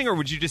something, or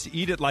would you just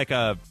eat it like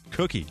a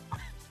cookie?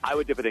 I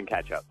would dip it in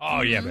ketchup. Oh,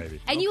 yeah, baby.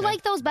 And you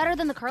like those better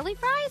than the curly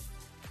fries?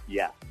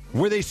 Yeah.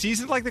 Were they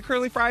seasoned like the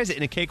curly fries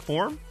in a cake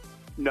form?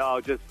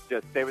 No, just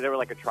they were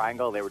like a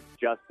triangle. They were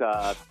just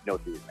no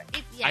seasoning.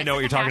 I know what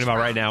you're talking about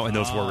right now, and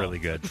those were really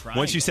good.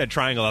 Once you said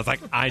triangle, I was like,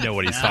 I know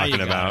what he's Now you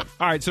talking got about.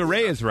 All right, so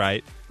Ray is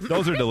right.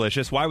 Those are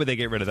delicious. Why would they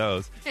get rid of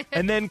those?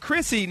 And then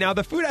Chrissy, now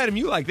the food item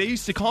you like, they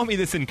used to call me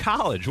this in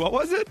college. What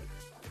was it?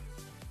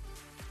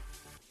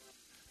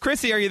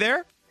 Chrissy, are you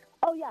there?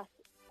 Oh, yes.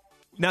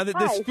 Now, this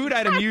Hi. food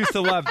item you used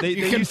to love. They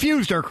You used,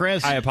 confused her,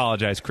 Chris. I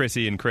apologize,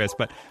 Chrissy and Chris,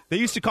 but they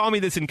used to call me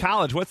this in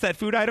college. What's that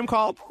food item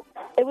called?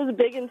 It was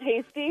big and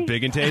tasty.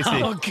 Big and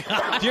tasty. Oh,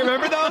 God. Do you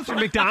remember those from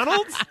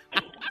McDonald's?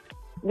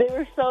 They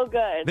were so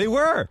good. They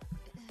were.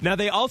 Now,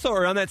 they also,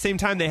 around that same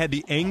time, they had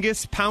the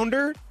Angus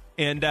Pounder,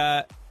 and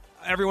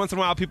every once in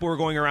a while, people were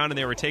going around and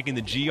they were taking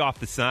the G off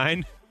the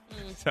sign.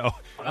 So,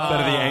 instead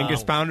of the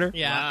Angus Pounder.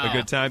 Yeah. A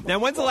good time. Now,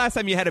 when's the last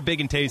time you had a Big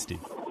and Tasty?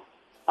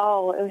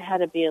 Oh, it had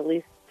to be at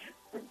least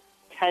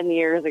 10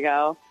 years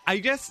ago. I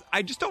guess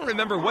I just don't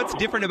remember what's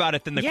different about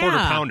it than the Yeah. Quarter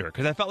Pounder,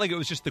 because I felt like it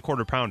was just the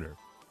Quarter Pounder.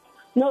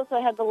 No, so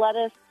I had the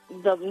lettuce,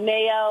 the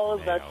mayo,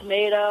 the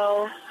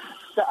tomato,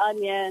 the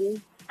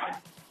onion.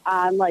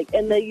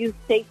 And they used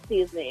steak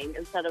seasoning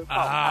instead of salt.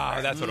 Ah,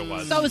 that's what it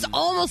was. So it's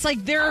almost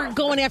like they're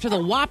going after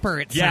the Whopper.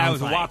 It Yeah, it sounds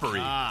was a like. Whoppery.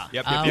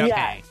 Yep, Okay, yep,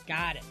 yep.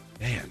 got it.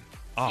 Man.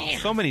 Oh,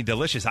 so many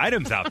delicious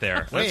items out there. I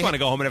just Wait. want to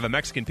go home and have a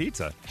Mexican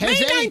pizza.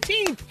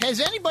 Has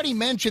anybody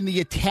mentioned the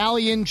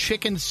Italian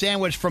chicken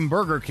sandwich from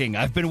Burger King?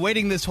 I've been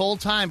waiting this whole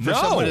time for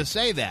No. someone to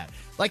say that.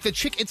 like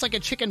it's like a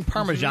chicken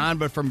parmesan,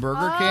 but from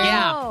Burger King.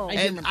 Yeah.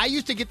 And I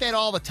used to get that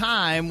all the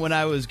time when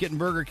I was getting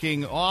Burger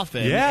King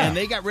often. Yeah. And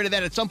they got rid of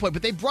that at some point,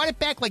 but they brought it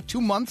back like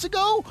 2 months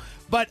ago.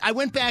 But I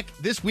went back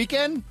this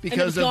weekend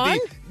because of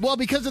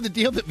because of the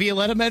deal that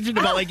Violetta mentioned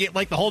about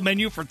like the whole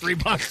menu for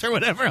 $3 or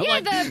whatever. I'm Yeah,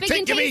 like, the Big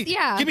and Tasty,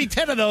 yeah. Give me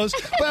 10 of those.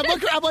 But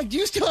I'm like, do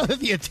you still have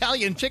the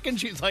Italian chicken?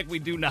 She's like, we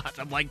do not.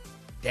 I'm like,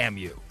 damn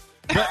you.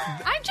 But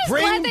I'm just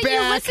bring glad that you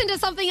back- listened to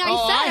something I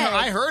Oh, said.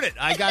 I heard it.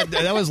 I got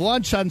that was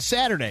lunch on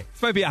Saturday.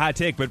 This might be a hot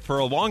take, but for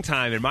a long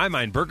time, in my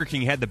mind, Burger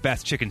King had the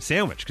best chicken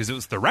sandwich because it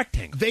was the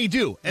rectangle. They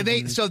do, and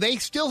they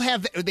still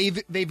have.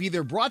 They've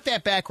either brought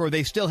that back or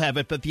they still have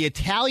it. But the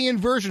Italian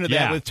version of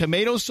that Yeah. with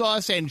tomato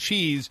sauce and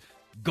cheese,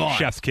 gone.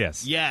 Chef's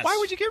kiss. Yes. Why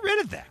would you get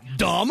rid of that?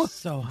 Dumb.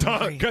 So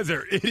Because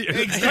they're idiots.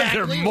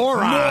 Exactly. They're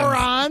morons.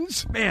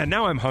 Morons. Man,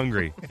 now I'm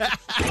hungry.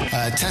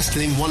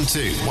 Testing 1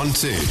 2 1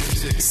 2.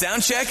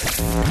 Sound check.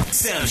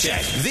 Sound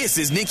check. This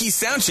is Nikki's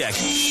Sound Check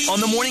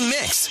on the Morning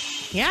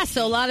Mix. Yeah,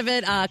 so a lot of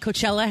it,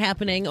 Coachella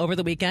happening over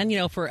the weekend. You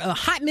know, for a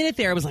hot minute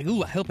there, I was like,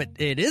 ooh, I hope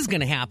it is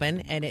going to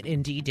happen. And it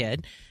indeed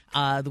did.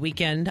 The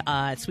weekend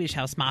at Swedish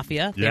House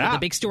Mafia. They were the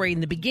big story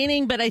in the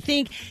beginning. But I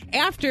think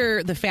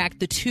after the fact,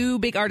 the two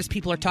big artists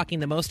people are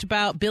talking the most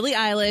about, Billie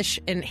Eilish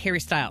and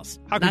Harry Styles.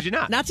 How could you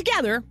not? Not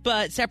together,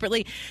 but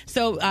separately.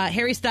 So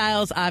Harry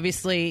Styles,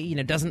 obviously,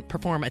 doesn't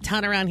perform a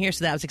ton around here,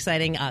 so that was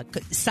exciting.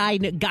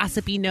 Side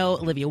gossipy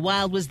note, Olivia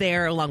Wilde was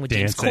there along with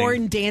James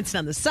Corden dancing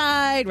on the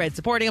side, right,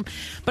 supporting him.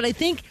 But I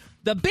think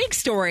the big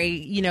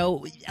story,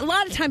 a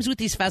lot of times with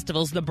these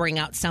festivals, they'll bring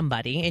out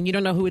somebody, and you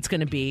don't know who it's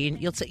going to be.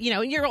 And you'll say,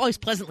 you're always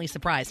pleasantly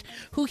surprised.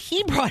 Who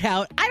he brought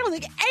out, I don't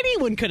think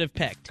anyone could have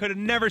picked. Could have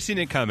never seen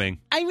it coming.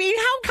 I mean,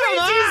 how crazy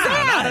is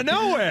that? Out of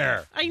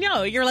nowhere. I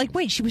know. You're like,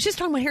 wait, she was just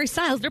talking about Harry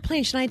Styles. They're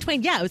playing Shania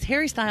Twain. Yeah, it was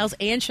Harry Styles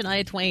and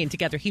Shania Twain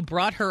together. He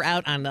brought her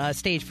out on the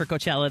stage for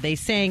Coachella. They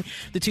sang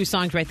the two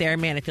songs right there,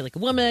 Man, I Feel Like a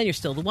Woman, You're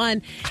Still the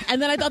One. And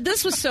then I thought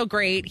this was so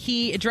great.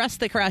 He addressed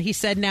the crowd. He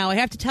said, now, I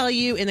have to tell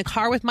you, in the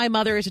car with my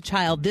mother as a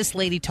child, this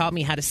lady taught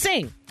me how to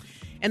sing.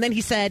 And then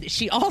he said,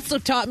 she also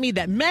taught me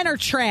that men are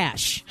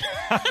trash.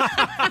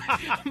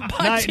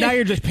 Now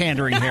you're just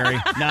pandering, Harry.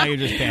 Now you're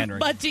just pandering.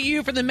 But to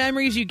you, for the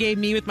memories you gave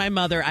me with my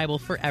mother, I will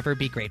forever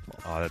be grateful.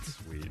 Oh, that's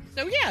sweet.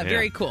 So, yeah,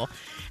 very cool.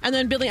 And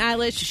then Billie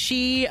Eilish,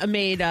 she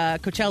made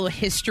Coachella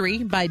history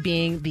by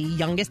being the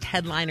youngest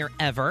headliner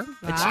ever.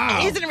 Wow.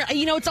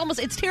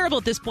 It's terrible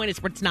at this point.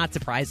 It's not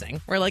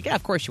surprising. We're like, yeah,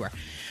 of course you are.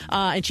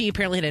 And she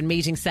apparently had an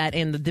amazing set.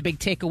 And the big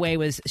takeaway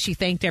was she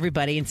thanked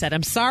everybody and said,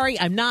 I'm sorry,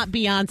 I'm not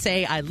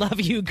Beyonce. I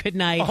love you. Good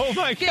night. Oh,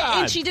 my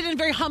God. And she did it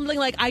very humbling,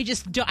 like, I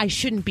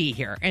shouldn't be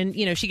here. And,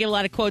 she gave a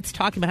lot of quotes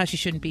talking about how she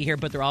shouldn't be here,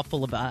 but they're all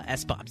full of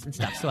S-bombs and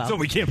stuff. So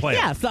we can't play it.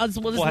 Yeah, so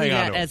we'll just leave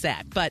that as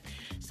that. But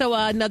so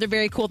another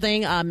very cool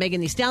thing, Megan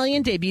Thee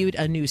Stallion debuted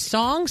a new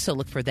song, so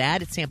look for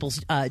that. It samples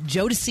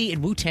Jodeci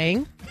and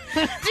Wu-Tang.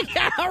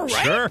 Yeah, right?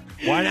 Sure,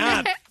 why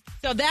not?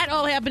 So that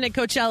all happened at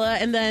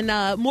Coachella, and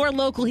then more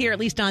local here, at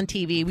least on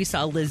TV, we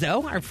saw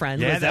Lizzo, our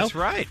friend Lizzo. Yeah, that's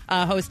right.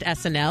 Host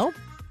SNL.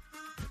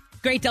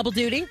 Great double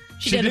duty.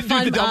 She did do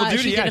the double duty.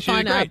 She did a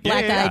fun great.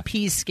 Black Eyed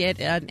Peas skit,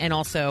 and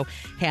also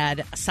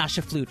had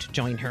Sasha Flute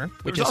join her,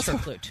 which is her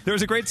flute. There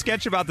was a great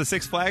sketch about the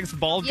Six Flags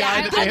bald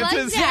guy that I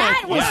dances.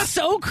 That was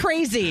so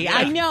crazy.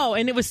 I know,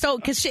 and it was so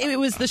because it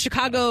was the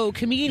Chicago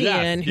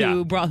comedian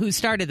who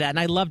started that, and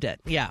I loved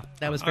it. Yeah,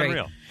 that was great.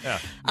 Unreal. Yeah.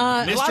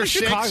 Mr. A lot of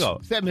Six? Chicago.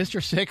 Is that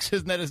Mr. Six?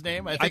 Isn't that his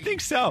name? I think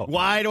so.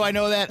 Why do I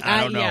know that?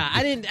 I don't know. Yeah,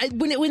 I didn't.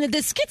 When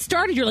the skit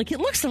started, you're like, it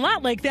looks a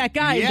lot like that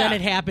guy, and then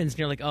it happens, and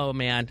you're like, oh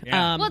man.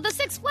 Yeah. Well, the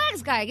Six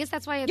Flags guy, I guess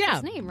that's why it's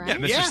his name, right?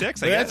 Yeah, Mr.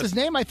 Six, I That's guess. his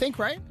name, I think,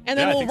 right? And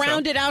then I we'll think so.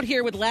 round it out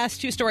here with last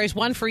two stories.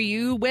 One for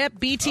you, Whip,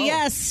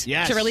 BTS,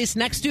 yes. to release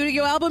next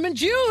studio album in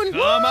June.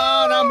 Come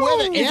on, I'm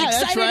with it. As Yeah,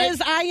 that's excited right.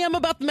 as I am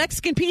about the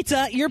Mexican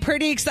pizza, you're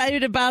pretty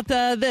excited about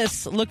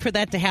this. Look for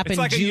that to happen It's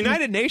like June. a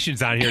United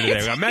Nations on here today.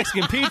 We got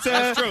Mexican pizza,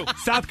 That's true.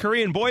 South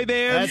Korean boy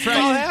band. That's It's right.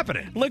 all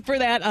happening. Look for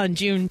that on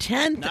June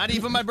 10th. Not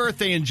even my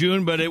birthday in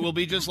June, but it will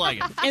be just like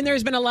it. And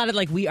there's been a lot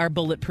of We Are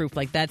Bulletproof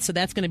like that. So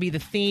that's going to be the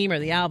theme or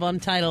the album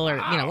title or,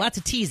 lots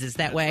of teases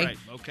that way. Right,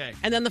 okay.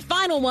 And then the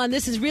final one,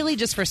 this is really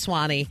just for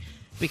Swanee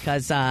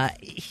because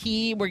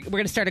we're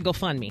going to start a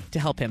GoFundMe to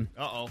help him.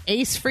 Uh-oh.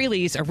 Ace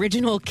Frehley's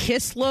original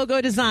KISS logo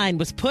design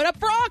was put up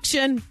for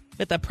auction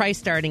with the price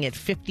starting at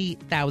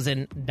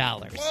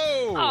 $50,000.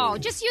 Oh,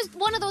 just use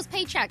one of those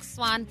paychecks,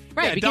 Swan.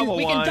 Right, Yeah, we double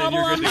can one, double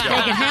and you're them, good to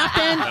make go. it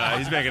happen.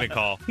 He's making a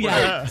call.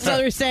 Yeah. So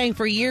they're saying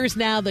for years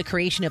now, the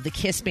creation of the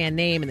KISS band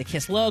name and the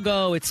KISS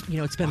logo, it's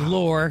been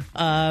lore.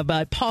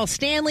 But Paul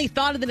Stanley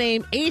thought of the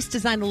name. Ace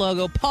designed the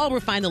logo. Paul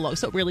refined the logo.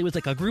 So it really was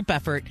like a group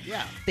effort.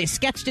 Yeah. They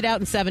sketched it out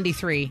in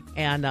 1973.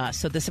 And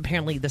so this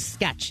apparently, the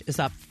sketch is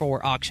up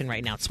for auction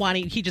right now.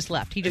 Swanee, he just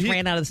left. He just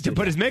ran out of the To studio.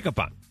 put his makeup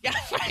on. Yeah,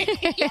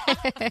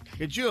 right.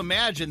 Could you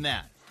imagine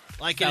that?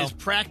 Like in his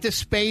practice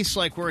space,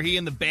 like where he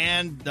and the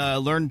band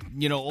learned,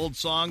 old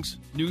songs,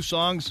 new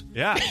songs.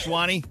 Yeah.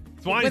 Swanee.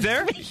 Swanee's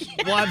there?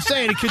 Well, I'm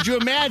saying, could you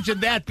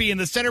imagine that being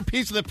the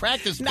centerpiece of the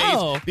practice space?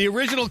 No. The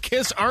original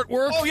Kiss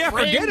artwork? Oh, yeah,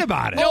 framed? forget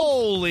about it.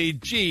 Holy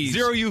jeez.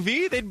 Zero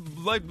UV, they'd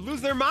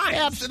lose their minds.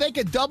 Yeah, so they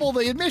could double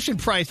the admission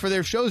price for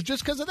their shows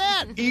just because of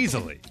that.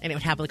 Easily. And it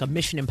would have like a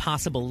Mission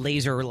Impossible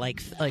laser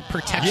like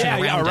protection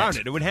around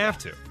it. It would have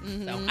to.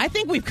 Mm-hmm. So I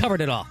think we've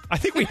covered it all. I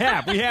think we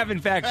have. We have,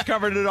 in fact,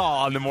 covered it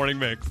all on the Morning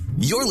Mix.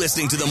 You're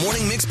listening to the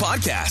Morning Mix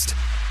podcast.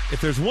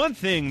 If there's one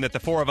thing that the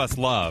four of us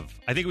love,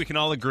 I think we can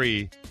all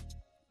agree,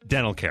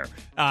 dental care.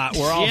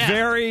 We're all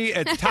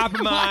it's top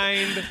of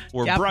mind.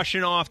 We're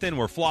brushing often.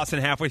 We're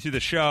flossing halfway through the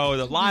show.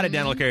 There's a lot of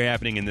dental care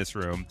happening in this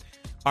room.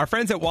 Our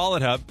friends at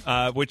Wallet Hub,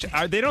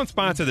 they don't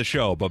sponsor the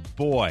show, but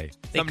boy,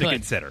 something to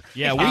consider.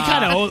 Yeah, we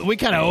kind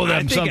of owe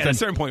them something. At a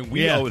certain point,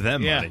 we owe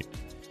them money.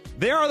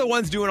 They are the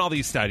ones doing all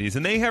these studies,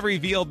 and they have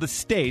revealed the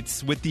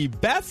states with the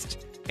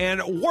best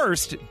and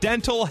worst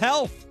dental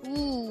health.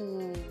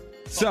 Ooh.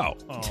 So,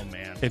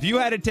 man, if you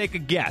had to take a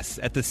guess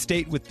at the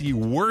state with the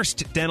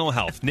worst dental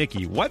health,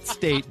 Nikki, what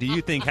state do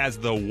you think has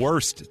the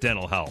worst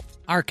dental health?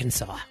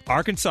 Arkansas.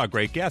 Arkansas,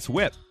 great guess.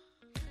 Whip.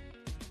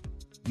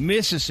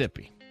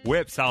 Mississippi.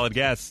 Whip, solid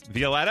guess.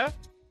 Violetta?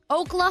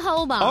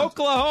 Oklahoma.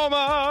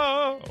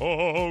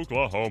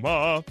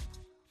 Oklahoma.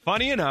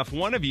 Funny enough,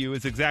 one of you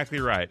is exactly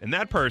right, and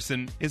that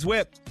person is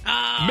Whip.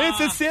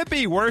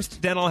 Mississippi,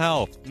 worst dental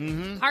health.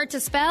 Mm-hmm. Hard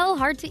to spell,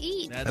 hard to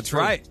eat. That's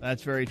right.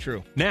 That's very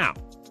true. Now,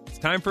 it's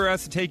time for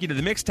us to take you to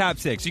the Mix Top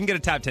 6. You can get a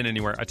top 10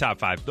 anywhere, a top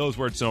 5. Those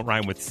words don't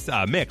rhyme with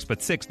mix,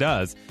 but 6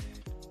 does.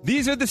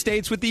 These are the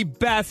states with the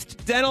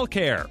best dental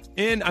care.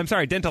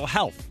 Dental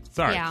health.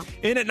 Sorry. Yeah.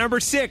 In at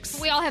number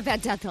 6. We all have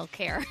that dental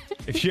care.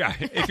 If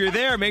you're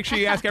there, make sure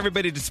you ask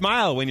everybody to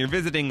smile when you're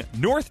visiting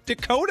North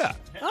Dakota.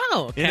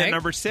 Oh, okay. In at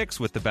number 6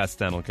 with the best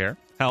dental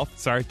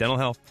health.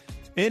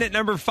 In at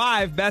number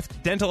 5,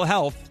 best dental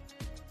health,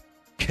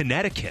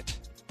 Connecticut.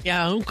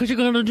 Yeah, because you're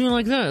going to do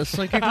like this.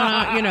 Like you're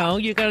going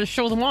to, you got to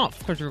show them off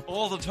because you're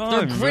all the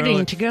time. They're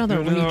gritting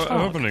together when you talk.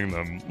 Opening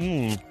them.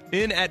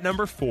 In at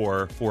number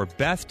 4 for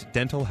best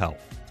dental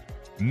health,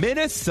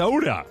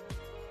 Minnesota.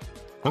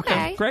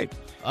 Okay. Great.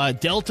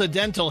 Delta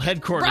Dental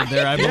headquartered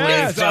there, I believe.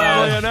 Yes,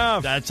 oddly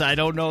enough. I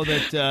don't know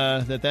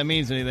that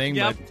means anything,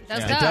 but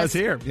it does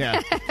here. Yeah.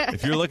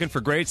 If you're looking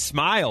for great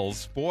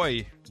smiles,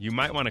 boy, you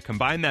might want to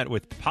combine that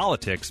with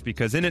politics,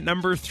 because in at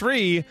number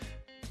 3,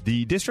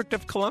 the District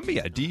of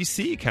Columbia,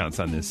 D.C., counts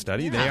on this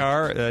study. They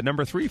are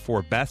number 3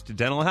 for best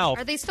dental health.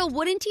 Are they still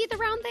wooden teeth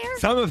around there?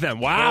 Some of them.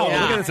 Wow, look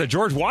at this, a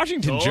George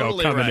Washington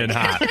joke coming in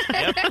hot.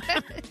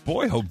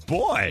 Boy, oh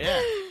boy.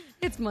 Yeah.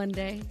 It's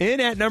Monday. In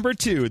at number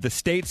 2, the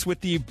states with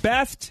the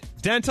best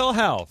dental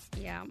health.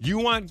 Yeah. You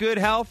want good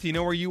health? You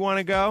know where you want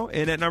to go?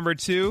 In at number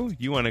 2,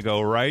 you want to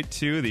go right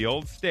to the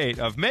old state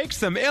of make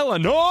some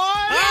Illinois.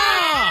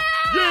 Ah!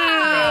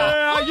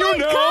 Yeah, you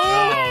know.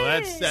 Oh,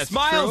 that's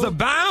smiles true.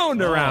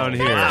 abound around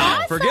here.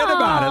 Awesome. Forget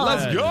about it.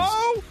 Let's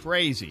go.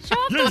 Crazy. Show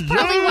off those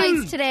pearly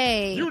whites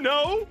today. You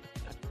know.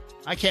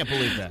 I can't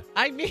believe that.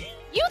 I mean,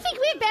 you think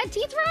we have bad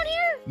teeth around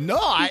here? No,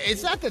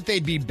 it's not that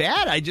they'd be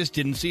bad. I just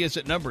didn't see us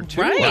at number 2.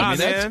 Right. I mean,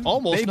 that's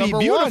almost They'd number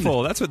be beautiful.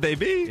 1. That's what they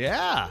be.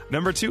 Yeah.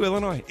 Number 2,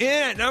 Illinois. In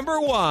at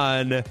number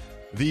 1,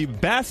 the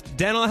best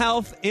dental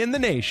health in the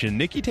nation.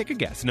 Nikki, take a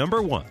guess.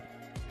 Number 1.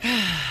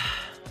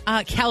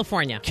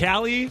 California.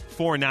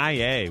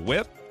 California.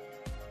 Whip.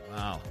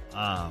 Wow.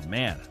 Oh,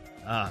 man.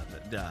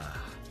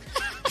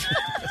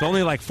 It's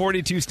only like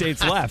 42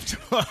 states left.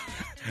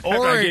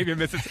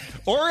 Oregon.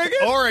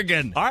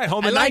 All right,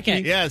 home of like Nike.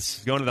 it.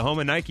 Yes. Going to the home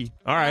of Nike.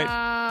 All right.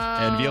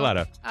 And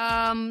Violetta.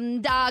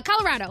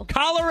 Colorado.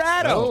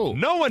 Colorado.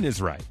 No one is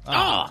right.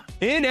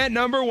 In at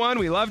number 1,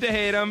 we love to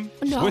hate them.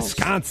 No.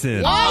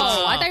 Wisconsin. What? I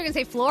thought you were going to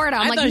say Florida.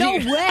 I'm like, no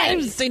way. I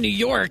was say New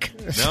York.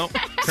 No.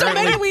 So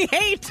many we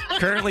hate.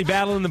 Currently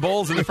battling the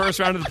Bulls in the first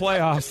round of the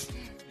playoffs.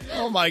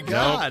 Oh, my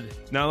God. Nope.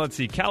 Now, let's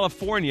see.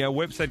 California.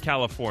 Whip said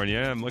California.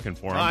 I'm looking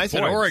for him. I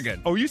said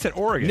Oregon. Oh, you said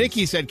Oregon.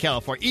 Nikki said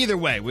California. Either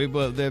way,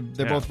 they're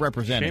both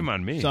represented. Shame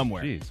on me.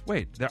 Somewhere. Jeez.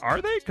 Wait, are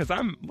they? Because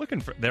I'm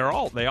looking for... They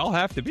all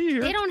have to be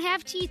here. They don't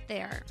have teeth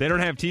there. They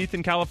don't have teeth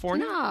in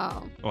California?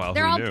 No. Well,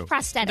 they're who all knew?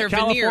 prosthetic. They're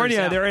California,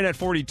 veneers, they're in at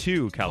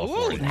 42,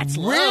 California. Ooh, that's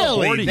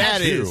really? 42.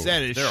 That is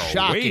They're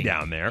shocking. way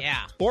down there.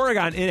 Yeah.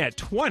 Oregon in at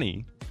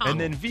 20. And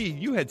then, V,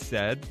 you had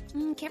said...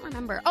 Can't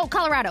remember. Oh,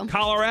 Colorado.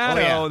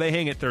 Colorado, they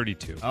hang at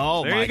 32.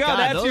 Oh, there my you go. God.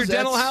 That's your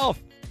dental health.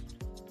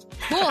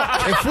 Cool.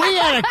 If we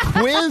had a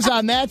quiz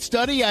on that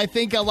study, I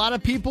think a lot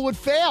of people would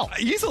fail.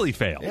 Easily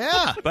fail.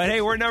 Yeah. But hey,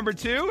 we're number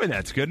 2, and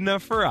that's good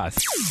enough for us.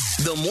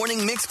 The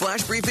Morning Mix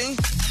Flash Briefing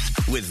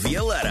with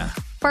Violetta.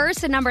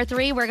 First, at number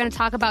 3, we're going to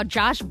talk about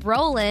Josh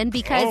Brolin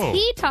because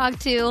he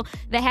talked to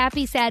the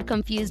Happy, Sad,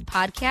 Confused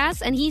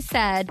podcast, and he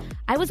said,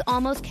 I was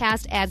almost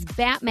cast as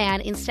Batman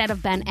instead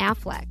of Ben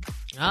Affleck.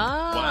 Oh.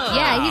 Wow.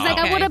 Yeah, he's like,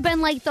 okay. I would have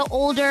been like the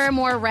older,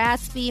 more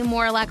raspy,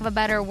 more lack of a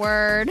better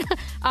word.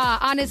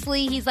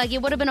 Honestly, he's like,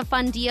 it would have been a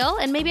fun deal,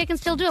 and maybe I can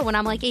still do it when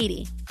I'm like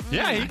 80.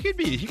 Yeah, he could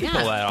be. He could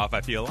pull that off,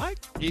 I feel like.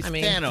 He's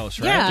Thanos,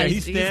 right? Yeah,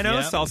 he's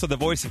Thanos. Also the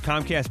voice of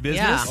Comcast Business.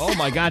 Yeah. Oh,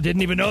 my God.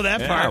 Didn't even know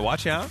that part.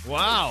 Watch out.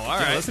 Wow. All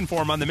right. Listen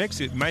for him on the mix.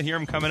 You might hear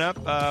him coming up.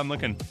 I'm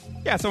looking.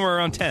 Yeah, somewhere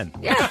around 10.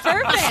 Yeah,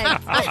 perfect.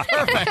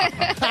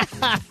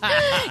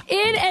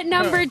 In at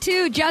number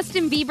 2,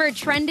 Justin Bieber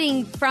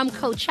trending from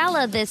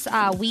Coachella this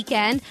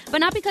weekend, but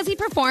not because he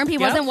performed. He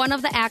wasn't one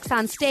of the acts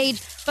on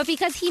stage, but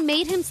because he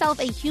made himself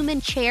a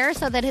human chair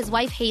so that his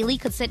wife Haley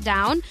could sit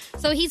down.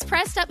 So he's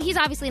pressed up. He's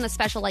obviously in a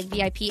special like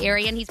VIP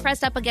area, and he's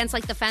pressed up against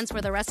like the fence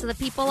where the rest of the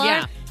people are.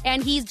 Yeah.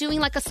 And he's doing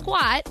like a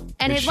squat,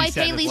 and his wife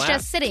Haley's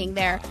just sitting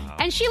there,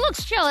 and she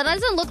looks chill. It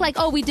doesn't look like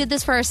we did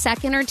this for a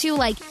second or two.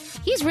 Like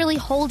he's really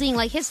holding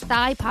like his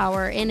thigh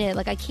power in it.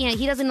 Like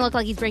he doesn't look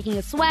like he's breaking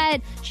a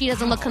sweat. She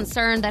doesn't look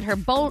concerned that her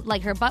butt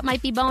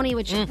might be bony.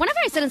 Which whenever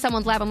I sit in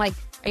someone's lap, I'm like,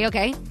 "Are you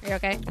okay? Are you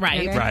okay?"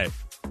 Right, okay? Right.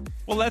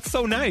 Well, that's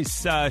so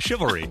nice.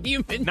 Chivalry.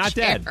 Human Not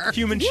chair. dead.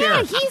 Human chair.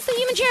 Yeah, he's the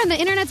human chair, and the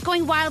internet's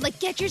going wild. Like,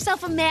 get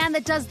yourself a man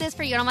that does this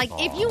for you. And I'm like,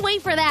 if you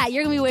wait for that,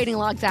 you're gonna be waiting a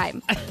long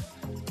time.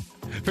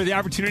 For the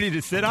opportunity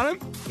to sit on him?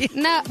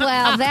 No,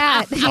 well,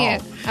 that. Yeah.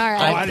 All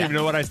right. Oh, I didn't even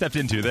know what I stepped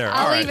into there.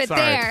 I'll All leave right, it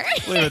sorry. there.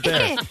 Leave it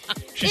there.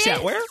 She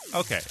sat where?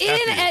 Okay.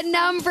 In at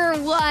number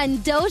 1,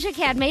 Doja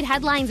Cat made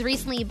headlines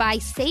recently by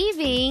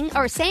saying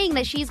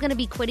that she's going to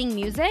be quitting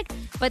music,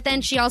 but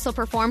then she also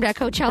performed at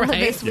Coachella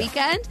this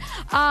weekend.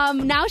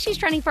 Now she's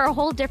trending for a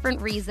whole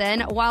different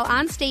reason. While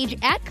on stage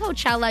at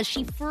Coachella,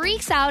 she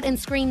freaks out and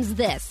screams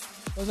this.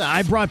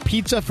 I brought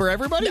pizza for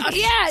everybody?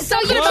 Yeah, so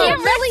you can't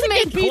really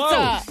make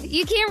pizza.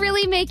 You can't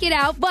really make it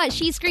out, but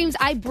she screams,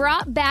 "I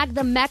brought back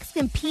the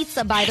Mexican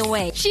pizza," by the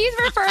way. She's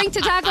referring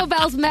to Taco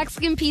Bell's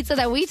Mexican pizza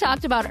that we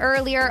talked about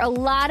earlier. A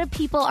lot of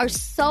people are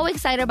so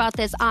excited about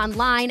this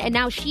online, and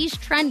now she's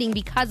trending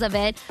because of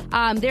it.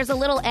 There's a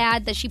little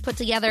ad that she put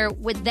together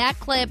with that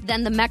clip,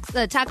 then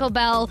the Taco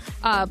Bell,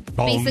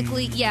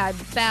 basically,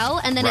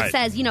 bell, and then it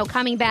says,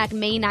 coming back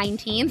May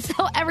 19th.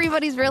 So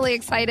everybody's really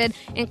excited,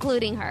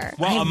 including her.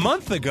 Well, a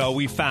month ago,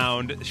 we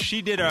found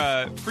she did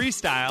a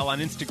freestyle on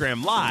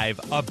Instagram Live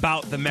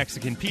about the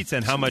Mexican pizza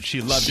and how much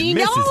she loved and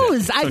misses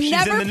it. So I've she's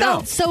never in the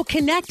felt know. so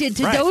connected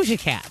to Doja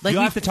Cat. Like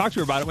You'll have to talk to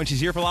her about it when she's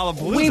here for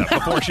Lollapalooza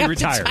before she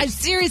retires.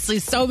 Seriously,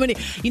 so many.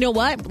 You know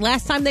what?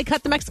 Last time they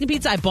cut the Mexican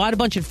pizza, I bought a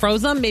bunch and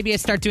froze them. Maybe I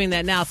start doing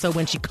that now so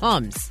when she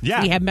comes,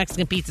 we have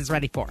Mexican pizzas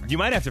ready for her. You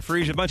might have to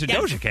freeze a bunch of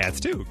Doja Cats,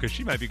 too, because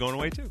she might be going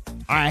away, too.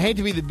 All right, I hate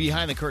to be the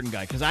behind-the-curtain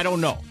guy because I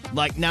don't know.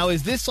 Like, now,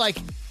 is this like,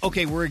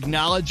 okay, we're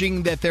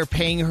acknowledging that they're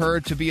paying her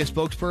to be a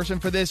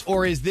spokesperson for this,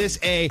 or is this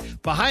a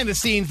behind the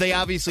scenes, they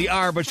obviously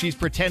are, but she's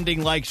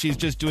pretending like she's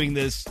just doing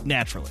this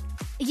naturally?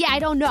 Yeah, I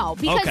don't know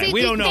because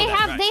we don't know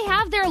they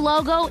have their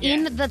logo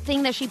in the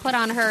thing that she put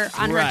on her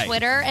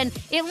Twitter, and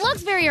it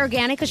looks very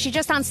organic because she's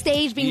just on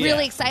stage being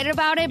really excited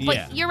about it.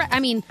 But you're right. I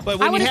mean, but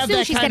when I would you have assume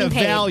that she's kind of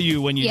getting paid.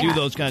 value when you do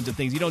those kinds of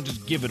things, you don't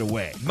just give it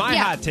away. My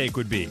hot take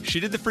would be she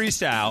did the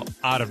freestyle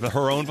out of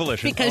her own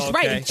volition. Because,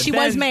 she And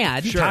was then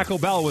mad. Taco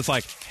Bell was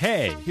like,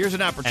 hey, here's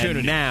an opportunity.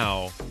 And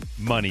now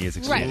money is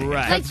exchanged.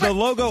 Right. Because the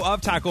logo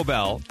of Taco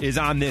Bell is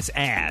on this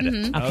ad.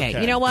 Mm-hmm.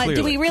 Okay, you know what? Clearly.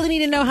 Do we really need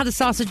to know how the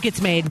sausage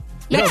gets made?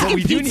 No, but Mexican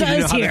we do need pizza to know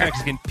is how the here.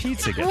 Mexican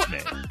pizza gets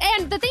made.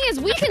 And the thing is,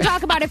 we can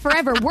talk about it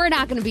forever. We're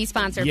not going to be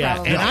sponsored.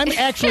 Probably. And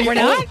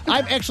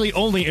I'm actually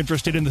only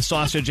interested in the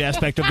sausage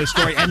aspect of this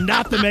story and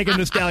not the Megan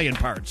Thee Stallion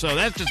part. So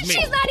that's just me.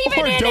 She's not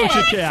even in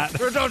Doja it.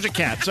 Cat. Or Doja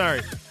Cat.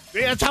 Sorry.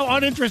 That's how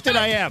uninterested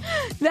I am.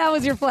 That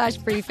was your flash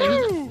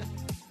briefing.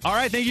 All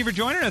right, thank you for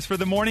joining us for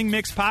the Morning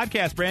Mix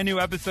podcast. Brand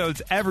new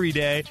episodes every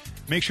day.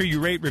 Make sure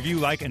you rate, review,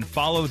 like, and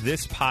follow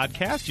this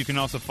podcast. You can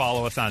also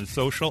follow us on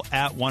social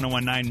at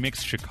 1019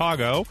 Mix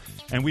Chicago.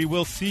 And we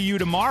will see you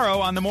tomorrow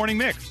on the Morning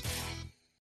Mix.